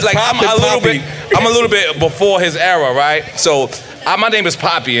there. That's like I'm a little bit before his era, right? So my name is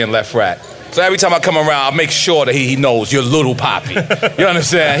Poppy in Left Rack. So every time I come around, I make sure that he knows you're little Poppy. You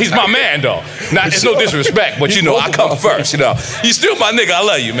understand? He's my man, though. It's no disrespect, but I come first. You still my nigga. I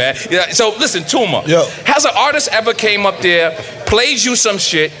love you, man. So listen, Tuma. Has an artist ever came up there, played you some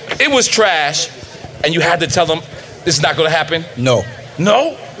shit, it was trash, and you had to tell them this is not gonna happen? No.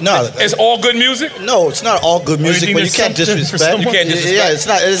 No? No. It's all good music? No, it's not all good music, but you can't disrespect. You can't disrespect.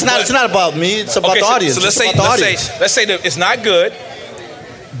 Yeah, it's not about me. It's about the audience. So let's say that it's not good,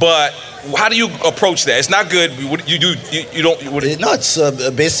 but how do you approach that? It's not good. You don't. No, it's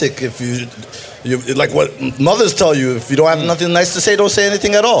basic. If you like what mothers tell you, if you don't have nothing nice to say, don't say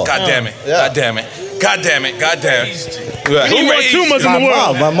anything at all. God damn it. Yeah. God damn it. God damn it. God damn it. We need more Tumas in the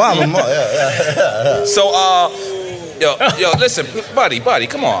world. My mom. Yeah. So, yo, listen, buddy,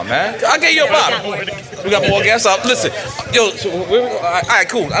 come on, man. I gave you a bottle. We got more gas up. Listen, yo, all right,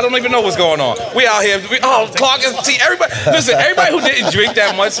 cool. I don't even know what's going on. We out here. Clark is, see, everybody, listen, everybody who didn't drink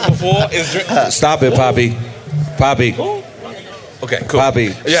that much before is drinking. Stop it, Poppy. Poppy. Okay, cool.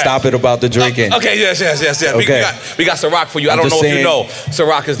 Poppy, stop it about the drinking. Okay, yes. Okay. We got Ciroc for you. I I'm don't know just if you saying- know,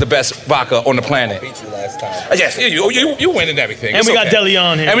 Ciroc is the best vodka on the planet. Yes, you win in everything. And It's we got okay.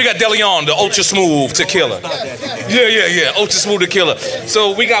 DeLeon here. And we got DeLeon, the ultra smooth tequila. Yeah, ultra smooth tequila.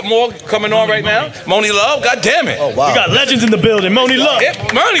 So we got more coming on right now. Moni Love, god damn it. Oh, wow. We got legends in the building. Moni Love.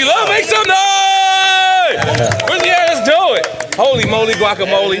 Moni Love, make some noise! Let's do it. Holy moly,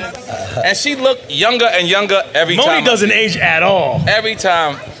 guacamole. And she looked younger and younger every time. Moni doesn't age at all. Every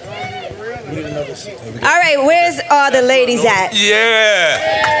time. All right, where's all the ladies at? Yeah.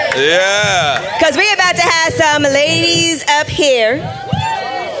 Because we're about to have some ladies up here.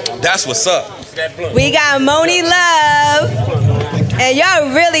 That's what's up. We got Moni Love. And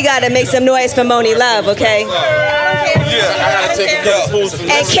y'all really got to make some noise for Moni Love, okay?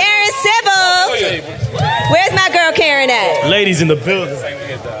 And Karen Sybil. Where's my girl Karen at? Ladies in the building.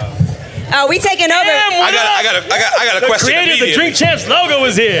 Oh, we taking over. I got a question Creator, immediately. the Drink Champs logo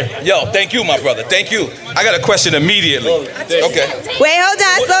is here. Yo, thank you, my brother. Thank you. I got a question immediately. Okay. Wait, hold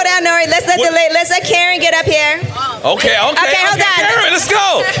on. Slow down, Nori. Let's let Karen get up here. Okay, hold on. Karen, let's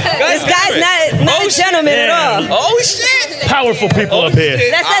go. This guy's not a gentleman at all. Oh, shit. Powerful people up here.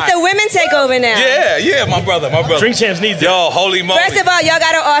 Let's let the women take over now. Yeah, my brother. Drink Champs needs it. Yo, holy moly. First of all, y'all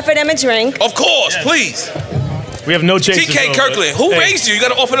got to offer them a drink. Of course, please. We have no chances. TK Kirkland, who raised you? You got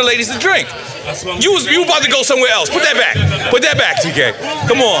to offer the ladies a drink. You about to go somewhere else. Put that back, TK.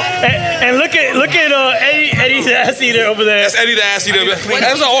 Come on. And look at Eddie the ass eater over there. That's Eddie the ass eater. That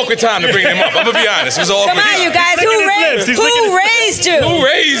was an awkward time to bring him up. I'm gonna be honest. It was an awkward Come on, time. you guys. Who raised you? Who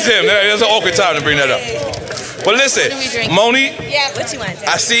raised him? It was an awkward time to bring that up. But listen, Moni, Yeah, what you want?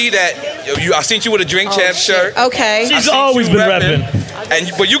 I see that I seen you with a Drink Champ shirt. Okay. She's always been repping.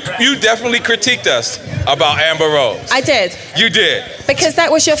 But you definitely critiqued us about Amber Rose. I did. You did. Because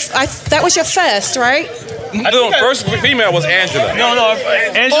that was your first, right? No, first female was Angela. No,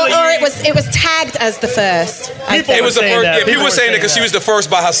 Angela. Or it was tagged as the first. It was the first. Yeah, people were saying it because she was the first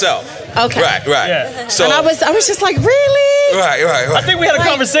by herself. Okay. Right. Yeah. So and I was just like, really? Right. I think we had a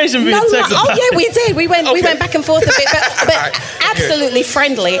conversation via text. Oh yeah, we did. We went back and forth a bit, but absolutely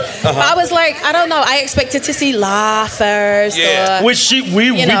friendly. But I was like, I don't know. I expected to see laughers. Yeah. Or, Which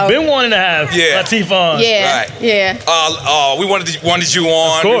we've been wanting to have Latifah on. Yeah. Right. Yeah. We wanted you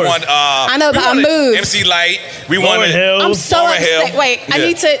on. Of course. We want, I know, but I moved. MC Light. We Lauren wanted Hill. I'm so Lauren upset. Hill. Wait, I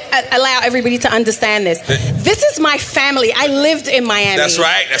need to allow everybody to understand this. This is my family. I lived in Miami. That's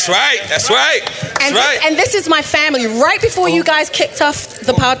right. And this is my family. Right before you guys kicked off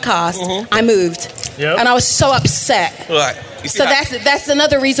the podcast, I moved. Yep. And I was so upset. Right. You see So how- that's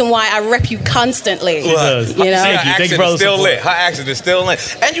another reason why I rep you constantly. She does. You know? Her Thank you accent for all is the still support. lit. Her accent is still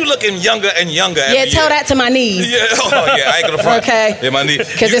lit. And you looking younger and younger every Yeah, tell year. that to my knees. Yeah, I ain't gonna front. Okay. Yeah, my knee.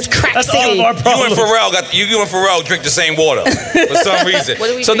 Because it's crack That's all city. of our You and problems. Pharrell drink the same water for some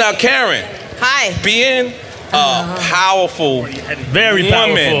reason. So now, Karen, Hi. being a powerful, Very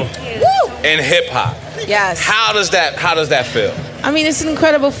woman Woo! in hip hop, Yes. how does that feel? I mean, it's an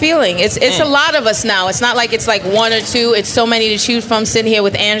incredible feeling. It's a lot of us now. It's not like it's like one or two. It's so many to choose from. Sitting here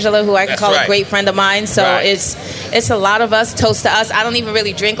with Angela, who I can That's call right. a great friend of mine. So Right. it's a lot of us. Toast to us. I don't even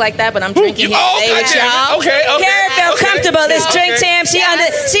really drink like that, but I'm drinking here today with y'all. Okay. Karen felt comfortable. This Drink Champs.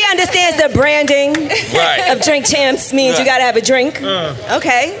 She understands the branding of Drink Champs means you got to have a drink.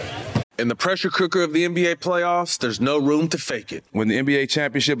 Okay. In the pressure cooker of the NBA playoffs, there's no room to fake it. When the NBA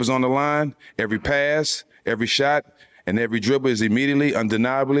championship is on the line, every pass, every shot, and every dribble is immediately,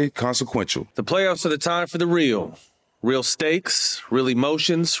 undeniably consequential. The playoffs are the time for the real. Real stakes, real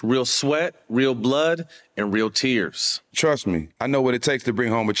emotions, real sweat, real blood, and real tears. Trust me, I know what it takes to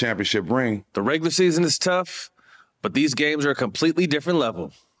bring home a championship ring. The regular season is tough, but these games are a completely different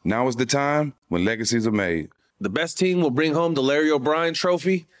level. Now is the time when legacies are made. The best team will bring home the Larry O'Brien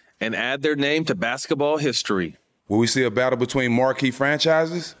Trophy and add their name to basketball history. Will we see a battle between marquee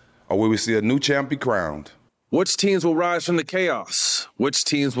franchises, or will we see a new champ be crowned? Which teams will rise from the chaos? Which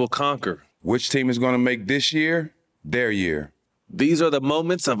teams will conquer? Which team is going to make this year their year? These are the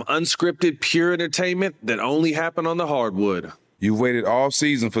moments of unscripted, pure entertainment that only happen on the hardwood. You've waited all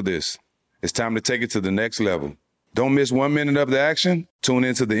season for this. It's time to take it to the next level. Don't miss 1 minute of the action. Tune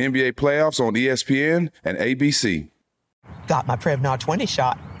into the NBA playoffs on ESPN and ABC. Got my Prevnar 20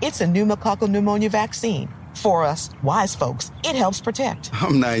 shot. It's a pneumococcal pneumonia vaccine. For us, wise folks, it helps protect.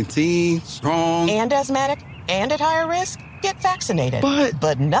 I'm 19, strong. And asthmatic, and at higher risk? Get vaccinated.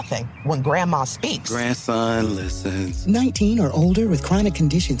 But nothing when grandma speaks. Grandson listens. 19 or older with chronic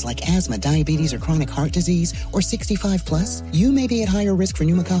conditions like asthma, diabetes, or chronic heart disease, or 65 plus, you may be at higher risk for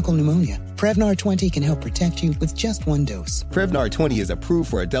pneumococcal pneumonia. Prevnar 20 can help protect you with just one dose. Prevnar 20 is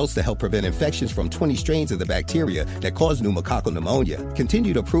approved for adults to help prevent infections from 20 strains of the bacteria that cause pneumococcal pneumonia.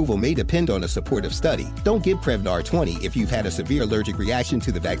 Continued approval may depend on a supportive study. Don't give Prevnar 20 if you've had a severe allergic reaction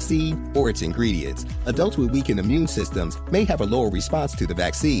to the vaccine or its ingredients. Adults with weakened immune systems may have a lower response to the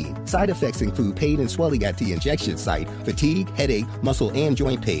vaccine. Side effects include pain and swelling at the injection site, fatigue, headache, muscle, and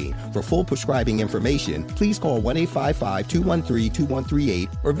joint pain. For full prescribing information, please call 1-855-213-2138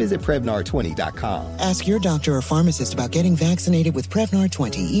 or visit Prevnar20.com. Ask your doctor or pharmacist about getting vaccinated with Prevnar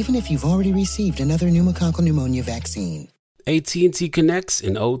 20, even if you've already received another pneumococcal pneumonia vaccine. AT&T connects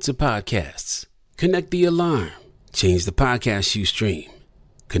an ode to podcasts. Connect the alarm. Change the podcast you stream.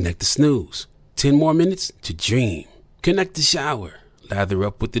 Connect the snooze. 10 more minutes to dream. Connect the shower. Lather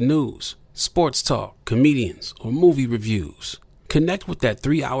up with the news, sports talk, comedians, or movie reviews. Connect with that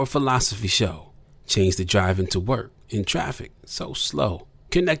 3-hour philosophy show. Change the drive into work in traffic so slow.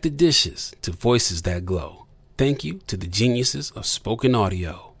 Connect the dishes to voices that glow. Thank you to the geniuses of spoken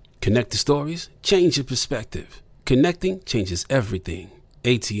audio. Connect the stories, change your perspective. Connecting changes everything.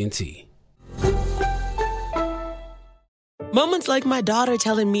 AT&T. Moments like my daughter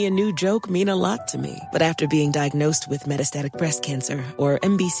telling me a new joke mean a lot to me. But after being diagnosed with metastatic breast cancer, or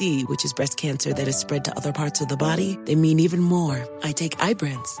MBC, which is breast cancer that is spread to other parts of the body, they mean even more. I take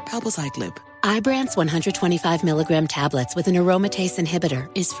Ibrance, palbociclib. Ibrance 125 milligram tablets with an aromatase inhibitor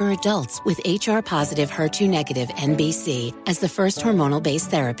is for adults with HR-positive, HER2-negative MBC as the first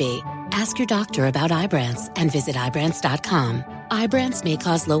hormonal-based therapy. Ask your doctor about Ibrance and visit Ibrance.com. Ibrance may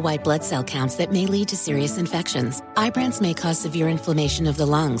cause low white blood cell counts that may lead to serious infections. Ibrance may cause severe inflammation of the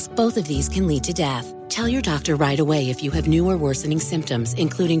lungs. Both of these can lead to death. Tell your doctor right away if you have new or worsening symptoms,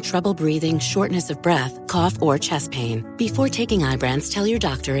 including trouble breathing, shortness of breath, cough, or chest pain. Before taking Ibrance, tell your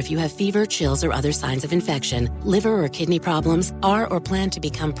doctor if you have fever, chills, or other signs of infection, liver or kidney problems, are or plan to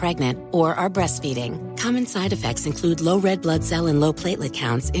become pregnant, or are breastfeeding. Common side effects include low red blood cell and low platelet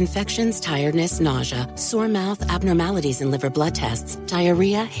counts, infections, tiredness, nausea, sore mouth, abnormalities in liver blood tests,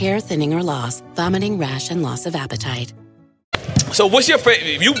 diarrhea, hair thinning or loss, vomiting, rash, and loss of appetite. So what's your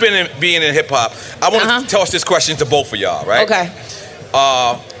favorite? You've been being in hip hop. I want to toss this question to both of y'all, right? Okay.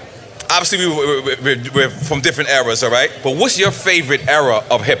 Obviously, we're from different eras, all right? But what's your favorite era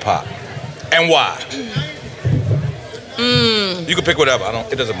of hip hop, and why? You can pick whatever.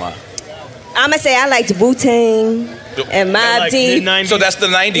 It doesn't matter. I'ma say I liked Wu-Tang and Mobb Deep. So that's the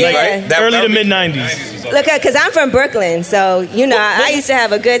 90s, Yeah. right? Early to mid-90s. Look, because I'm from Brooklyn, so, you know, I used to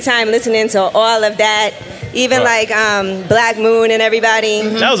have a good time listening to all of that. Even like Black Moon and everybody.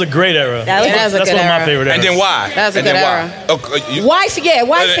 That was a great era. That was a That's good one of my era. favorite eras. And then why? That was a And good then era. Why? Why for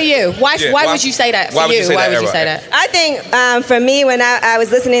you? Why would you say that? Why would you say Why that would you era? say that? I think for me, when I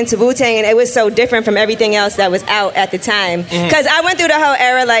was listening to Wu-Tang, and it was so different from everything else that was out at the time. Because I went through the whole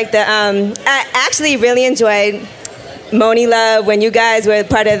era, like I actually really enjoyed Moni Love when you guys were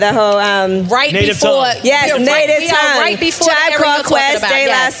part of the whole right Native before Tongue. Yes, Native Tongue, right before Tribe Called Quest, De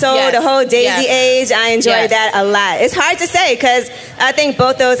La Soul, the whole Daisy Age. I enjoyed that a lot. It's hard to say because I think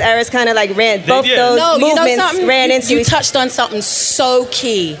both those eras kind of like ran. Both those movements ran into. You touched on something so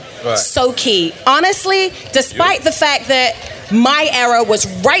key, so key. Honestly, despite the fact that my era was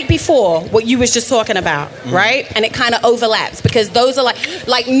right before what you was just talking about, right? And it kind of overlaps because those are like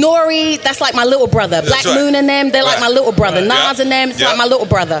Nori, that's like my little brother. Black Moon and them, they're like my little brother. Nas and them, it's like my little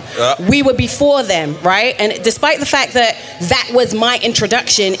brother. We were before them, right? And despite the fact that that was my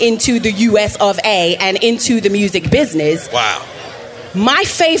introduction into the US of A and into the music business. Wow. My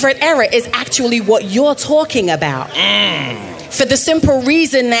favorite era is actually what you're talking about. For the simple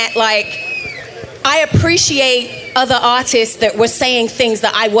reason that, like, I appreciate other artists that were saying things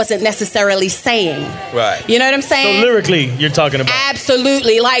that I wasn't necessarily saying. Right. You know what I'm saying? So lyrically, you're talking about.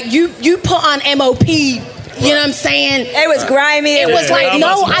 Absolutely. Like, you put on MOP, you know what I'm saying? It was grimy. It was like,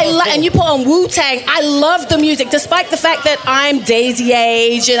 no, and you put on Wu-Tang. I love the music, despite the fact that I'm Daisy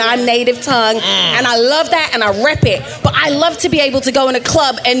Age and I'm Native Tongue, and I love that and I rep it. But I love to be able to go in a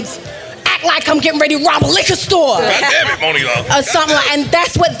club and act like I'm getting ready to rob a liquor store. God damn it, Moni Love. Or something like, and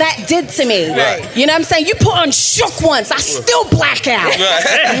that's what that did to me. Right. You know what I'm saying? You put on Shook once, I still black out.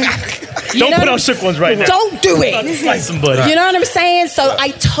 Don't put on Shook Ones right now. Don't do it. Fight somebody. You know what I'm saying? So I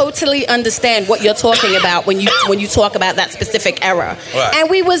totally understand what you're talking about when you talk about that specific era. Right. And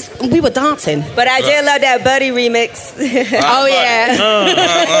we were dancing. But I did love that Buddy remix. Oh yeah.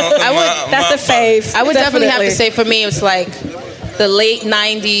 That's a fave. I would definitely have to say for me it's like the late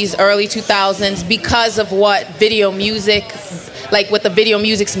 90s, early 2000s because of what video music, like what the video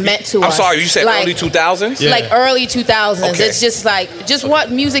music's meant to us. I'm sorry, you said like, early 2000s? Like early 2000s. Okay. It's just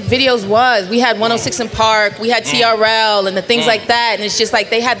what music videos was. We had 106 in Park, we had TRL and the things like that, and it's just like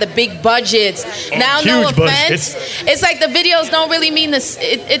they had the big budgets. Now, no Huge offense, it's like the videos don't really mean this.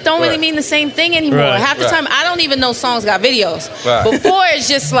 It don't really mean the same thing anymore. Right. Half the time, I don't even know songs got videos. Right. Before it's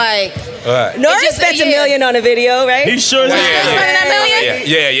just like. Right. Nori spent $1 million on a video, right? He sure is.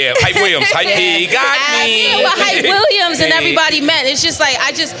 Yeah. Hype Williams. He got me. Well, Hype Williams and everybody met. It's just like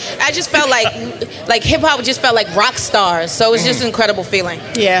I just felt like hip hop just felt like rock stars. So it's just an incredible feeling.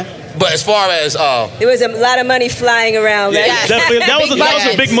 Yeah. But as far as there was a lot of money flying around, right? Yeah. Definitely, that was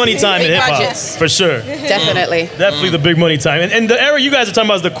a big money time in Big hip hop, budgets. for sure. Definitely. Definitely the big money time, and the era you guys are talking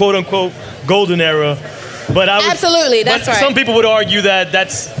about is the quote unquote golden era. But Absolutely, that's right. Some people would argue that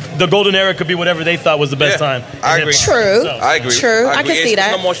that's the golden era could be whatever they thought was the best time. I agree. True. I agree. True. I can see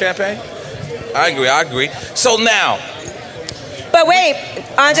that. No more champagne? I agree. So now, But wait,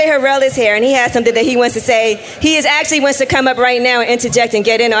 Andre Harrell is here, and he has something that he wants to say. He wants to come up right now and interject and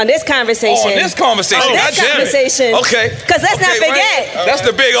get in on this conversation. this conversation. This conversation. Okay. Because let's not forget. Right? That's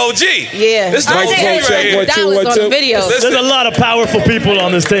the big OG. Yeah. This is the Andre OG right here. That was on the video. There's a lot of powerful people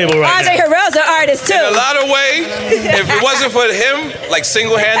on this table right Andre now. Harrell's an artist too. In a lot of ways, if it wasn't for him, like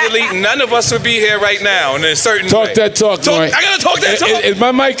single-handedly, none of us would be here right now. In a certain way. That talk, Mike. I gotta talk that talk. Is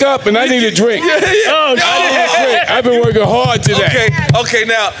my mic up? And I need a drink. Oh, I need a drink. I've been working hard today. Okay.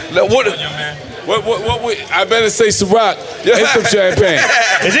 Now, what? I better say Ciroc and some champagne.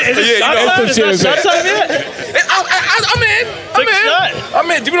 Is it shot time yet? I'm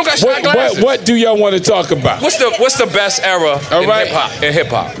in. We don't got shot glasses. What do y'all want to talk about? What's the best era in hip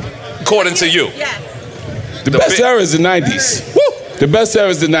hop? According to you. The best era is the 90s. Woo! The best era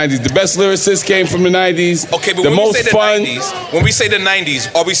is the 90s. The best lyricists came from the 90s. Okay, but the when most we say the fun. 90s, when we say the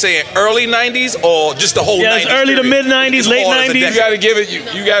 90s, are we saying early 90s or just the whole 90s? Yeah, it's early to mid 90s, late 90s. You gotta give it.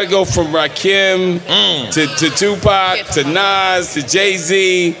 You gotta go from Rakim to Tupac to Nas to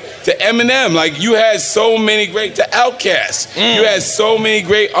Jay-Z to Eminem. Like you had so many great to Outkast. You had so many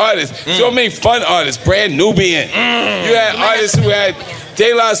great artists. So many fun artists. Brand Nubian. You had artists who had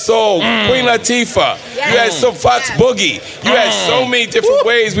De La Soul, Queen Latifah. You had some Fox Boogie. You had so many different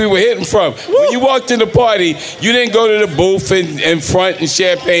ways we were hitting from. When you walked in the party, you didn't go to the booth and front and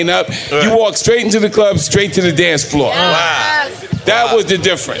champagne up. You walked straight into the club, straight to the dance floor. Wow. That was the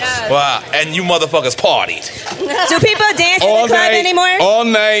difference. Wow. And you motherfuckers partied. Do people dance in the club anymore? All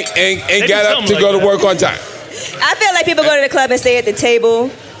night and got up to go to work on time. I feel like people go to the club and stay at the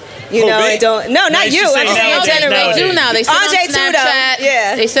table. You know, and don't. No, not you. I'm just saying in general. They do now. They sit Andre on Snapchat. too, though.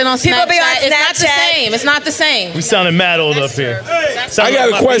 Yeah. They sit on Snapchat. People be on It's not the Snapchat. same. It's not the same. We sounded mad old up here. I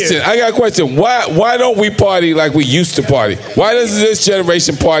got a question. Why don't we party like we used to party? Why doesn't this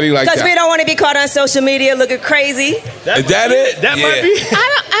generation party like that? Because we don't want to be caught on social media looking crazy. Is that it? That might be.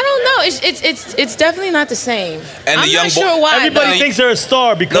 I don't know. It's definitely not the same. And I'm the young not sure why. Everybody thinks they're a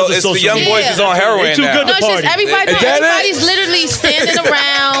star because of it's social the young media. boys is on heroin They're too now. good No, to it's party. just everybody's literally standing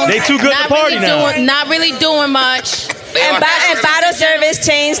around. They too good to party now. Not really doing much. And bottle service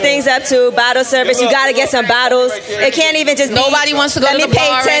changed things up too. Bottle service, you gotta get some bottles. It can't even just be. Nobody wants to go let to me the pay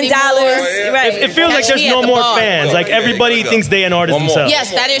bar $10. Right. It feels like there's no more fans. Like everybody thinks they an artist themselves.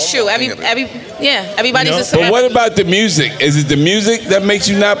 Yes, that is true. Everybody's a But celebrity. what about the music? Is it the music that makes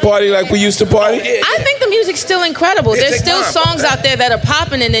you not party like we used to party? I think the music's still incredible. There's still songs out there that are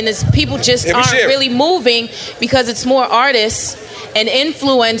popping, and then people just aren't really moving because it's more artists and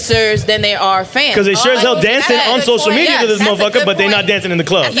influencers than they are fans. Because they sure as hell dancing on social media to this motherfucker, but they're not dancing in the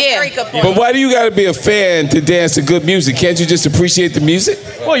club. Yeah. But why do you got to be a fan to dance to good music? Can't you just appreciate the music?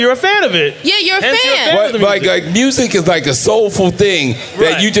 Well, you're a fan of it. Yeah, you're a Hence you're a fan. fan of the Like music is like a soulful thing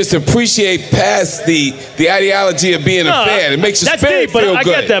that you just appreciate past the ideology of being a fan. It makes your that's spirit deep, but feel I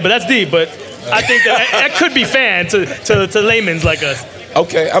good. get that, but that's deep. But I think that could be fan to laymen's like us.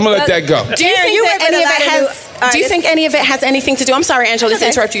 Okay, I'm gonna let that go. Do you think that any of that has Do you think any of it has anything to do? I'm sorry, Angela, to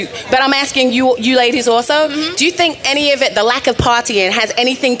interrupt you, but I'm asking you ladies also. Do you think any of it, the lack of partying, has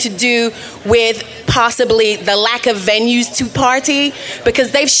anything to do with possibly the lack of venues to party?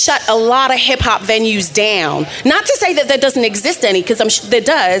 Because they've shut a lot of hip hop venues down. Not to say that there doesn't exist any, because I'm sure there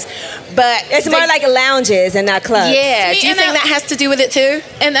does, but it's more like lounges and not clubs. Yeah. Do you think that has to do with it too?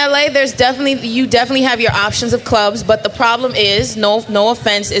 In LA, you definitely have your options of clubs, but the problem is, no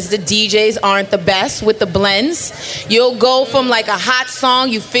offense, is the DJs aren't the best with the blends. You'll go from like a hot song,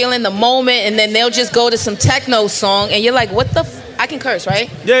 you feel in the moment, and then they'll just go to some techno song, and you're like, what the I can curse, right?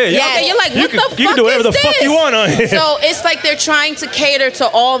 Yeah. Okay, you're like, what the fuck you can do whatever the fuck you want on here. So it's like they're trying to cater to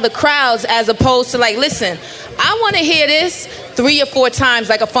all the crowds as opposed to like, listen, I want to hear this 3 or 4 times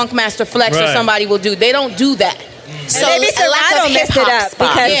like a Funkmaster Flex or somebody will do. They don't do that. So maybe Serato messed it up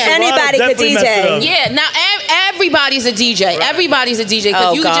because anybody could DJ. Yeah, now everybody's a DJ. Everybody's a DJ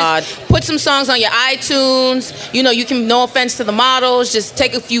because you just put some songs on your iTunes. You know, you can, no offense to the models, just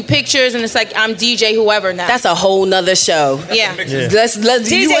take a few pictures and it's like I'm DJ whoever now. That's a whole nother show. Yeah. Let's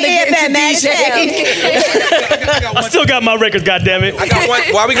do you want to get into DJ? I still got my records, goddammit. I got one.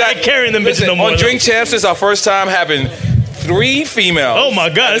 Why we got carrying them bitches no more. On Drink Champs, this is our first time having 3 females. Oh my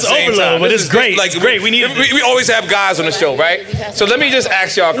God, it's overload, but it's great. Like, it's great. We always have guys on the show, right? So let me just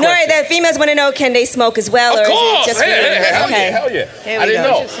ask y'all a question. Nori, the females want to know, can they smoke as well? Of or course. Is it just Hell yeah. I didn't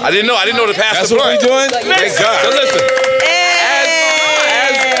know. I didn't know to pass That's the what we doing? Thank God. So listen,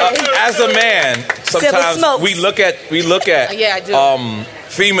 as a man, sometimes we look at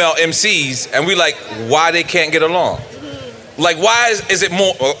female MCs and we like why they can't get along. Like, why is it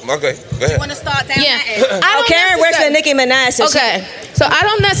more? Okay, go ahead. You want to start down? Yeah. Karen works with Nicki Minaj. So so I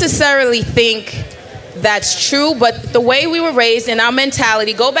don't necessarily think that's true, but the way we were raised and our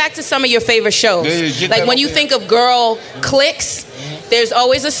mentality, go back to some of your favorite shows. Like when you think of girl cliques, there's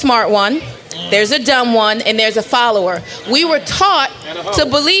always a smart one, there's a dumb one, and there's a follower. We were taught to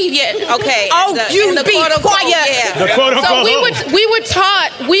believe, you be quiet. The quote unquote.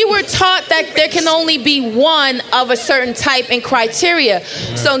 So we were taught that there can only be one of a certain type and criteria.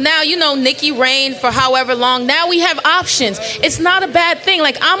 So now, you know, Nicki reigned for however long. Now we have options. It's not a bad thing.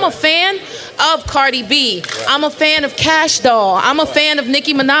 Like, I'm a fan of Cardi B. I'm a fan of Cash Doll. I'm a fan of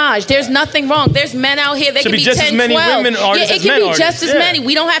Nicki Minaj. There's nothing wrong. There's men out here. They Should can be be just 10, as many 12. women artists as men it can be artists. just as many.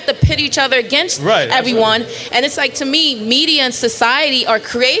 We don't have to pit each other against everyone. And it's like, to me, media and society are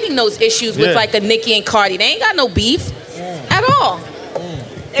creating those issues with like a Nicki and Cardi. They ain't got no beef at all.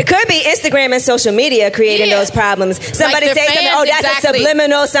 It could be Instagram and social media creating those problems. Somebody Like say something, oh, that's a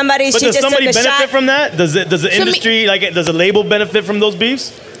subliminal. Somebody, But she does just took somebody a benefit shot. from that? Does the industry, does a label benefit from those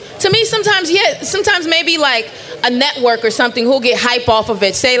beefs? To me, sometimes maybe like a network or something who'll get hype off of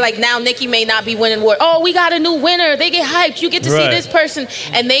it. Say like now Nicki may not be winning award. Oh, we got a new winner. They get hyped. You get to see this person.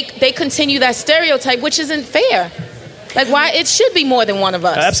 And they continue that stereotype, which isn't fair. Like, why? It should be more than one of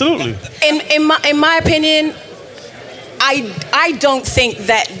us. Absolutely. In my opinion, I don't think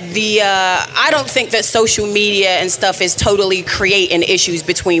that I don't think that social media and stuff is totally creating issues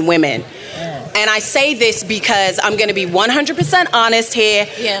between women. And I say this because I'm going to be 100% honest here.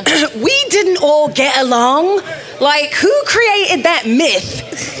 Yeah. We didn't all get along. Like, who created that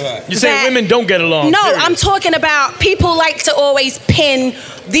myth? You say women don't get along. No, period. I'm talking about people like to always pin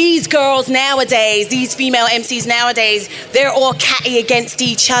these girls nowadays, these female MCs nowadays, they're all catty against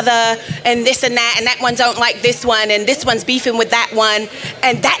each other and this and that one don't like this one and this one's beefing with that one,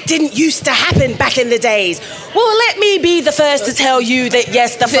 and that didn't used to happen back in the days. Well, let me be the first to tell you that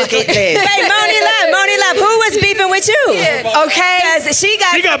yes, the fuck it did. Hey, Moni Love, who was beefing with you? Okay? Because she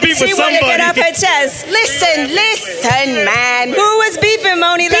got beef with she wanted to get somebody. off her chest. Listen, man. Who was beefing,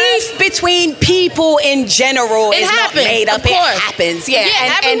 Moni Love? Beef between people in general is not made up. Of course. It happens. Yeah.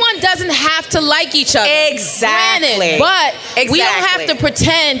 Everyone doesn't have to like each other. Exactly. Granted, but we don't have to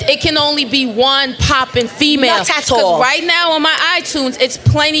pretend it can only be one poppin' female. Not at all. Because right now on my iTunes, it's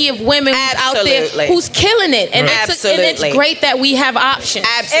plenty of women who's out there who's killing it. And, and it's great that we have options.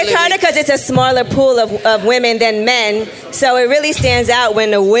 It's harder because it's a smaller pool of women than men. So it really stands out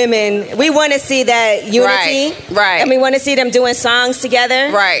when the women, we want to see that unity. Right. And we want to see them doing songs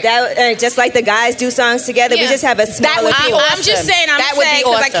together. Right. That, just like the guys do songs together. We just have a smaller pool. I'm just saying,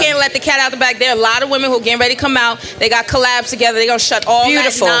 because I can't let the cat out the bag. There are a lot of women who are getting ready to come out. They got collabs together. They're going to shut all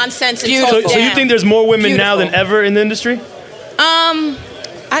that nonsense and talk So you think there's more women now than ever in the industry?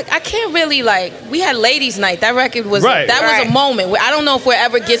 I can't really, we had Ladies Night. That record was, Right. was a moment. I don't know if we'll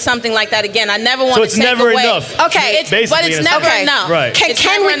ever get something like that again. I never want to take away. So it's never enough. Okay. But it's never enough. Right.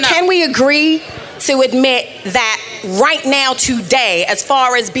 Can we agree to admit that right now, today, as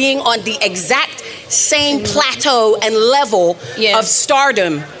far as being on the exact same plateau and level of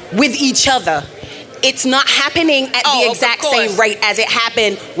stardom with each other, it's not happening at the exact same rate as it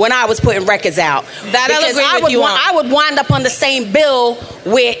happened when I was putting records out. That I'll because agree with you on. I would wind up on the same bill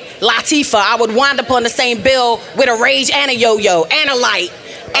with Latifah. I would wind up on the same bill with a Rage and a Yo-Yo and a Light.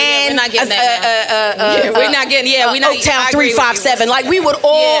 And we're not getting that. We're not getting. Yeah, we're not. Oaktown 357. Like we would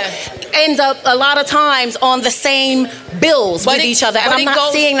all end up a lot of times on the same bills with each other, and I'm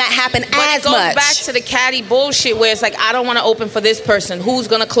not seeing that happen as much. It goes back to the catty bullshit where it's like, I don't want to open for this person. Who's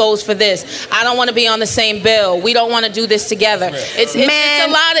gonna close for this? I don't want to be on the same bill. We don't want to do this together. It's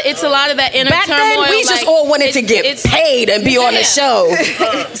a lot of that inner back turmoil. Then we just all wanted to get paid and be on the show.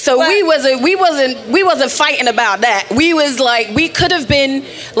 So we wasn't fighting about that. We was like, we could have been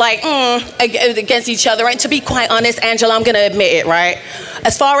like against each other. And to be quite honest, Angela, I'm gonna admit it, right?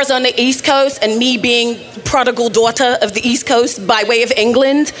 As far as on the East Coast and me being prodigal daughter of the East Coast by way of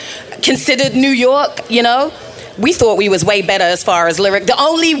England, considered New York, you know, we thought we was way better as far as lyric. The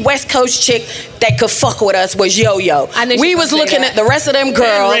only West Coast chick that could fuck with us was Yo-Yo. We was looking at the rest of them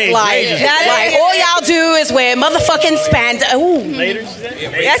girls like all y'all do is wear motherfucking spandex.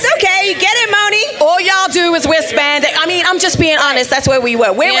 That's okay. You get it, Moni. All y'all do is wear spandex. I mean, I'm just being honest. That's where we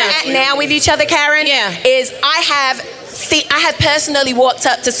were. Where we're at now with each other, Karen, is I have personally walked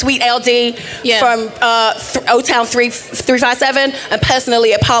up to Sweet LD from O-Town 357 and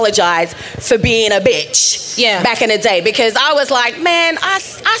personally apologized for being a bitch back in the day, because I was like, man, I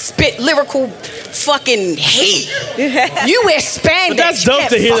spit lyrical fucking hate. You wear spandex. But that's dope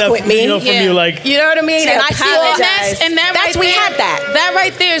to hear that from you, like, you know what I mean? And I feel that's we had that. That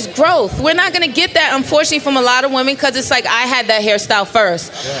right there is growth. We're not gonna get that, unfortunately, from a lot of women, because it's like, I had that hairstyle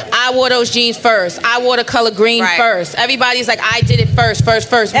first. I wore those jeans first. I wore the color green first. Everybody's like, I did it first.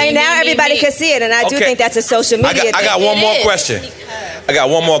 And now everybody can see it, and I do think that's a social media thing. I got one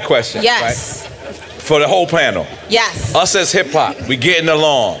more question. Yes. Right? For the whole panel. Yes. Us as hip hop, we getting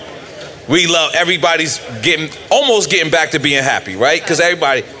along. We love, everybody's almost getting back to being happy, right? Because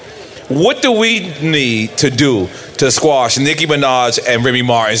everybody, what do we need to do to squash Nicki Minaj and Remy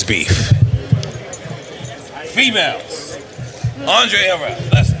Martin's beef? Females. Andre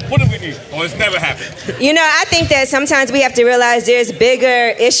Harrell. What do we need? Oh, it's never happened. You know, I think that sometimes we have to realize there's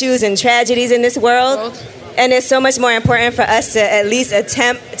bigger issues and tragedies in this world. And it's so much more important for us to at least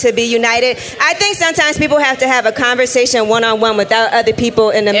attempt to be united. I think sometimes people have to have a conversation one-on-one without other people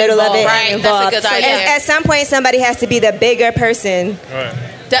in the middle of it involved. That's a good idea. At some point, somebody has to be the bigger person.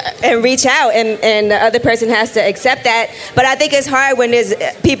 And reach out, and the other person has to accept that. But I think it's hard when there's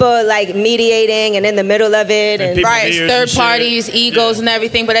people like mediating and in the middle of it, and third parties, egos, and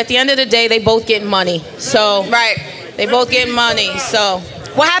everything. But at the end of the day, they both get money. So they both get money. So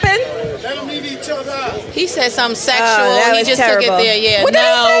what happened? Let them meet each other. He said something sexual. That he was just terrible. took it there. Yeah. What did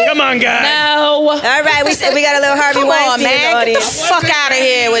he say? Come on, guys. No. All right, we got a little Harvey Weinstein in the audience. Get the fuck out of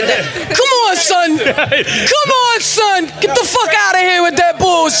here with that. Come on, son. Come on, son. Get the fuck out of here with that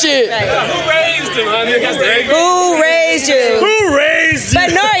bullshit. Who raised him, honey? Who raised you? Who raised you?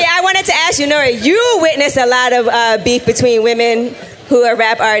 But Nori, I wanted to ask you, Nori, you witness a lot of beef between women who are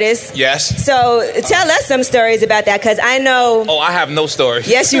rap artists. Yes. So tell us some stories about that, because I know. Oh, I have no story.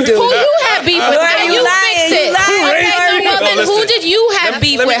 Yes, you do. Who you have beef with? Nori, you lying. You lying. Okay, so who did you have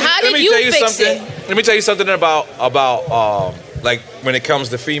beef with? How did you fix it? Let me tell you something about like when it comes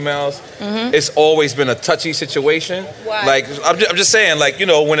to females. It's always been a touchy situation. Why? Like I'm just saying, like, you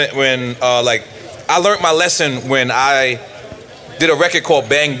know, when like I learned my lesson when I did a record called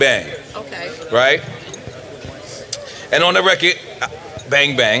Bang Bang. Okay. Right. And on the record,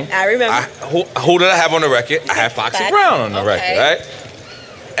 Bang Bang. I remember. Who did I have on the record? I had Foxy Brown on the record, right?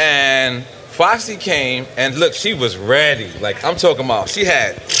 And Foxy came, and look, she was ready. Like, I'm talking about, she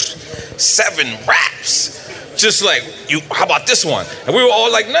had 7 raps. Just like, how about this one? And we were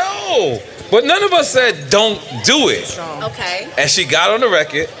all like, no. But none of us said, don't do it. Okay. And she got on the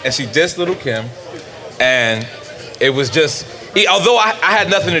record, and she dissed Lil' Kim. And it was just, although I had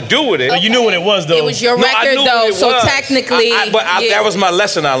nothing to do with it. But you knew what it was, though. It was your record, though, so technically. That was my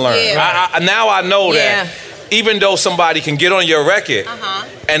lesson I learned. Yeah. Now I know that even though somebody can get on your record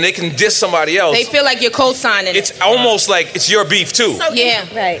and they can diss somebody else, they feel like you're co-signing. It's almost like it's your beef too. So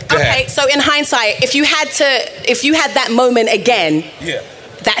right. Okay, so in hindsight, if you had that moment again,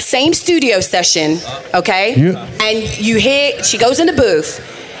 that same studio session, and you hear she goes in the booth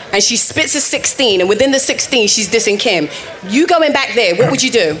and she spits a 16, and within the 16 she's dissing Kim, you going back there, what would you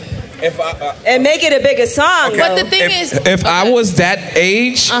do? and make it a bigger song. But the thing is, if I was that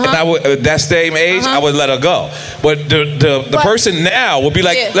age, and I would that same age, I would let her go. But the person now would be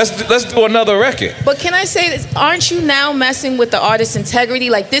like, let's do another record. But can I say this? Aren't you now messing with the artist's integrity?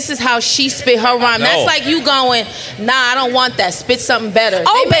 Like, this is how she spit her rhyme. No. That's like you going, nah, I don't want that. Spit something better.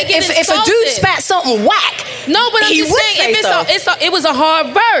 Oh, They but make it if a dude spat something whack, no, but I'm he just would saying, say if it was a hard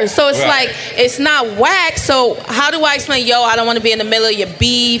verse, so it's Right. like it's not whack. So how do I explain? Yo, I don't want to be in the middle of your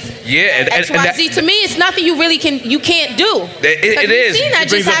beef. Yeah, and XYZ. To me, it's nothing you really can't do. It is. Seen that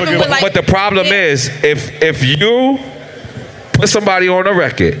just happen with like. But the problem is, if you put somebody on a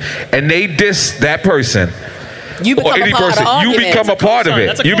record and they diss that person, you become or any a part person, of the you argument. become a part of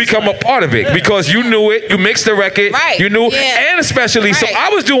it. You become a part of it because you knew it. You mixed the record. Right. You knew, Yeah. and especially so. Right. I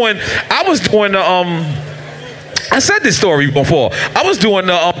was doing the I said this story before. I was doing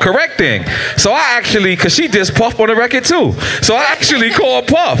the correct thing. So I actually, because she dissed Puff on the record too. So I actually called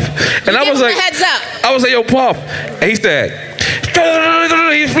Puff. And I was like, heads up. I was like, yo, Puff. And he said,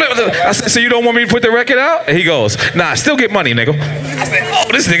 he flipped. I said, so you don't want me to put the record out? And he goes, nah, still get money, nigga. I said, oh,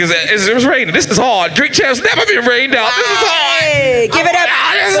 this nigga's, it's raining. This is hard. Drink Champs never been rained out. This is hard. Hey, give it up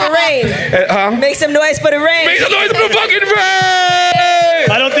for the rain. Make some noise for the rain. Make some noise for the fucking rain.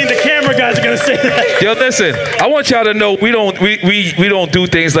 I don't think the camera guys are gonna say that. Yo, listen. I want y'all to know we don't do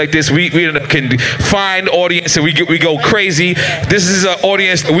things like this. We can find audience and we go crazy. This is an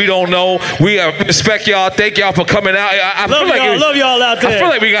audience that we don't know. We respect y'all. Thank y'all for coming out. I Love y'all out there. I feel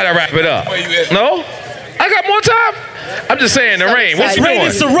like we gotta wrap it up. No? I got more time? I'm just saying, the rain. What's It's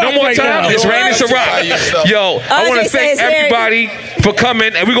raining doing? Ciroc No more right time? now. It's raining Ciroc. Yo, I want to thank everybody for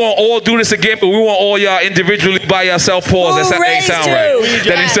coming, and we're going to all do this again, but we want all y'all individually by yourself. Pause. That ain't sound right.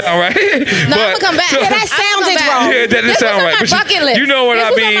 That ain't sound right. No, I'm gonna come back. Yeah, that sounded wrong. Yeah, that didn't sound right. This was on my bucket list. You know what this I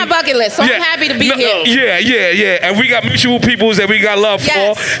mean? This was on my bucket list, so I'm happy to be here. Yeah. And we got mutual peoples that we got love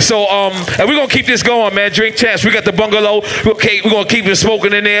for. So, and we're going to keep this going, man. Drink Champs. We got the bungalow. Okay, we're going to keep it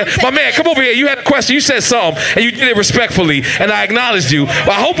smoking in there. My man, come over here. You had a question. You said something, and you did it respectfully, and I acknowledged you.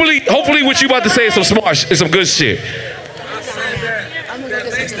 But hopefully what you about to say is some smart, is some good shit.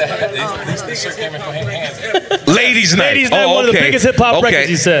 Ladies' night. Ladies' night, one of the biggest hip-hop records,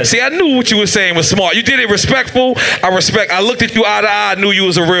 he said. See, I knew what you were saying was smart. You did it respectful. I looked at you eye to eye. I knew you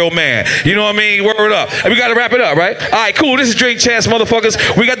was a real man. You know what I mean? Word up. And we got to wrap it up, right? All right, cool. This is Drink Champs, motherfuckers.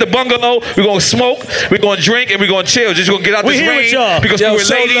 We got the bungalow. We're going to smoke. We're going to drink. And we're going to chill. Just going to get out this rain. Because we were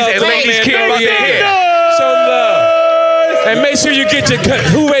ladies and ladies care about their hair. Show love. And make sure you get your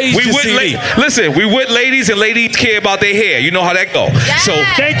who aged your CD. Listen, we with ladies and ladies care about their hair. You know how that go. So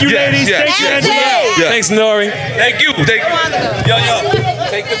thank you, ladies. Thank you, Angela. Thanks, Nori. Thank you. Yo,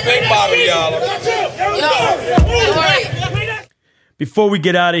 take the big bottle, y'all. Before we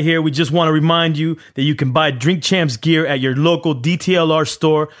get out of here, we just want to remind you that you can buy Drink Champs gear at your local DTLR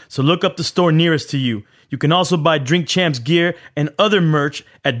store, so look up the store nearest to you. You can also buy Drink Champs gear and other merch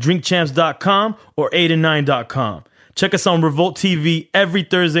at drinkchamps.com or 8and9.com. Check us on Revolt TV every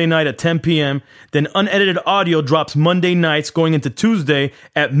Thursday night at 10 p.m. Then unedited audio drops Monday nights going into Tuesday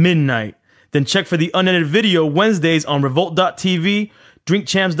at midnight. Then check for the unedited video Wednesdays on Revolt.tv,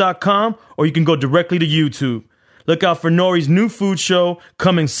 drinkchamps.com, or you can go directly to YouTube. Look out for Nori's new food show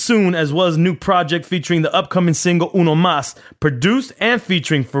coming soon, as well as a new project featuring the upcoming single Uno Mas, produced and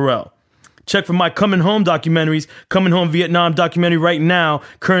featuring Pharrell. Check for my Coming Home documentaries, Coming Home Vietnam documentary right now,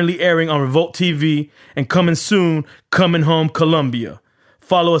 currently airing on Revolt TV, and coming soon, Coming Home Colombia.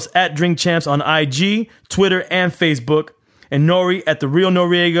 Follow us at Drink Champs on IG, Twitter, and Facebook, and Nori at The Real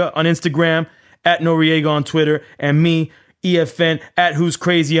Noriega on Instagram, at Noriega on Twitter, and me, EFN, at Who's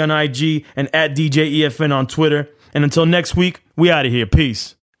Crazy on IG, and at DJ EFN on Twitter. And until next week, we out of here.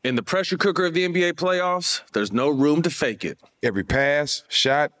 Peace. In the pressure cooker of the NBA playoffs, there's no room to fake it. Every pass,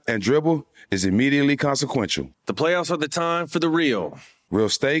 shot, and dribble is immediately consequential. The playoffs are the time for the real. Real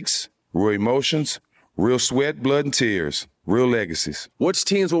stakes, real emotions, real sweat, blood, and tears, real legacies. Which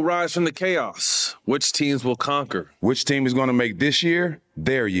teams will rise from the chaos? Which teams will conquer? Which team is going to make this year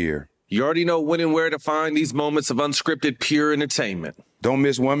their year? You already know when and where to find these moments of unscripted, pure entertainment. Don't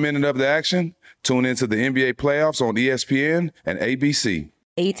miss 1 minute of the action. Tune into the NBA playoffs on ESPN and ABC.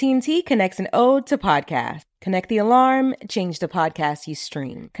 AT&T connects an ode to podcast. Connect the alarm, change the podcast you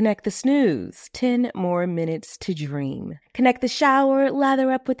stream. Connect the snooze, 10 more minutes to dream. Connect the shower,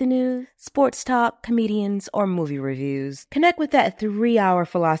 lather up with the news, sports talk, comedians, or movie reviews. Connect with that 3-hour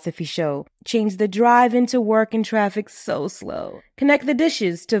philosophy show. Change the drive into work and traffic so slow. Connect the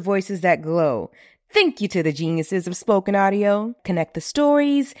dishes to voices that glow. Thank you to the geniuses of spoken audio. Connect the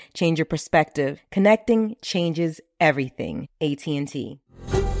stories, change your perspective. Connecting changes everything. AT&T.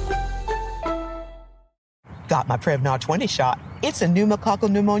 got my Prevnar 20 shot. It's a pneumococcal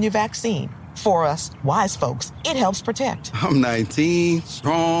pneumonia vaccine. For us, wise folks, it helps protect. I'm 19,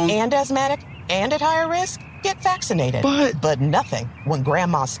 strong. And asthmatic, and at higher risk? Get vaccinated. But nothing when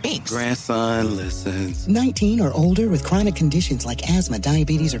grandma speaks. Grandson listens. 19 or older with chronic conditions like asthma,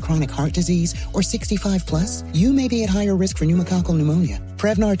 diabetes, or chronic heart disease, or 65 plus, you may be at higher risk for pneumococcal pneumonia.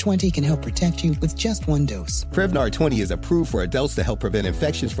 Prevnar 20 can help protect you with just one dose. Prevnar 20 is approved for adults to help prevent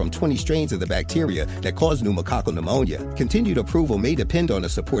infections from 20 strains of the bacteria that cause pneumococcal pneumonia. Continued approval may depend on a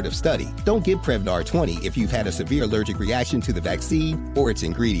supportive study. Don't give Prevnar 20 if you've had a severe allergic reaction to the vaccine or its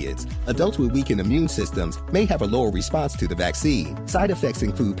ingredients. Adults with weakened immune systems may have a lower response to the vaccine. Side effects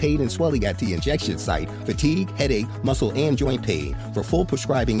include pain and swelling at the injection site, fatigue, headache, muscle, and joint pain. For full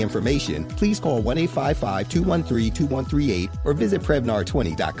prescribing information, please call 1-855-213-2138 or visit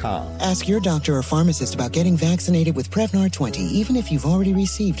Prevnar20.com. Ask your doctor or pharmacist about getting vaccinated with Prevnar 20, even if you've already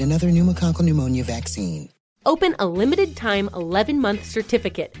received another pneumococcal pneumonia vaccine. Open a limited-time 11-month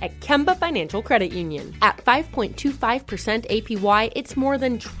certificate at Kemba Financial Credit Union. At 5.25% APY, it's more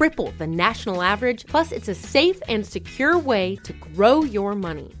than triple the national average, plus it's a safe and secure way to grow your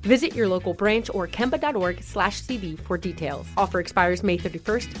money. Visit your local branch or kemba.org/cb for details. Offer expires May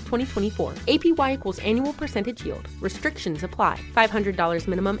 31st, 2024. APY equals annual percentage yield. Restrictions apply. $500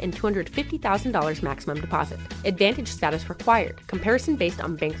 minimum and $250,000 maximum deposit. Advantage status required. Comparison based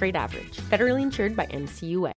on bank rate average. Federally insured by NCUA.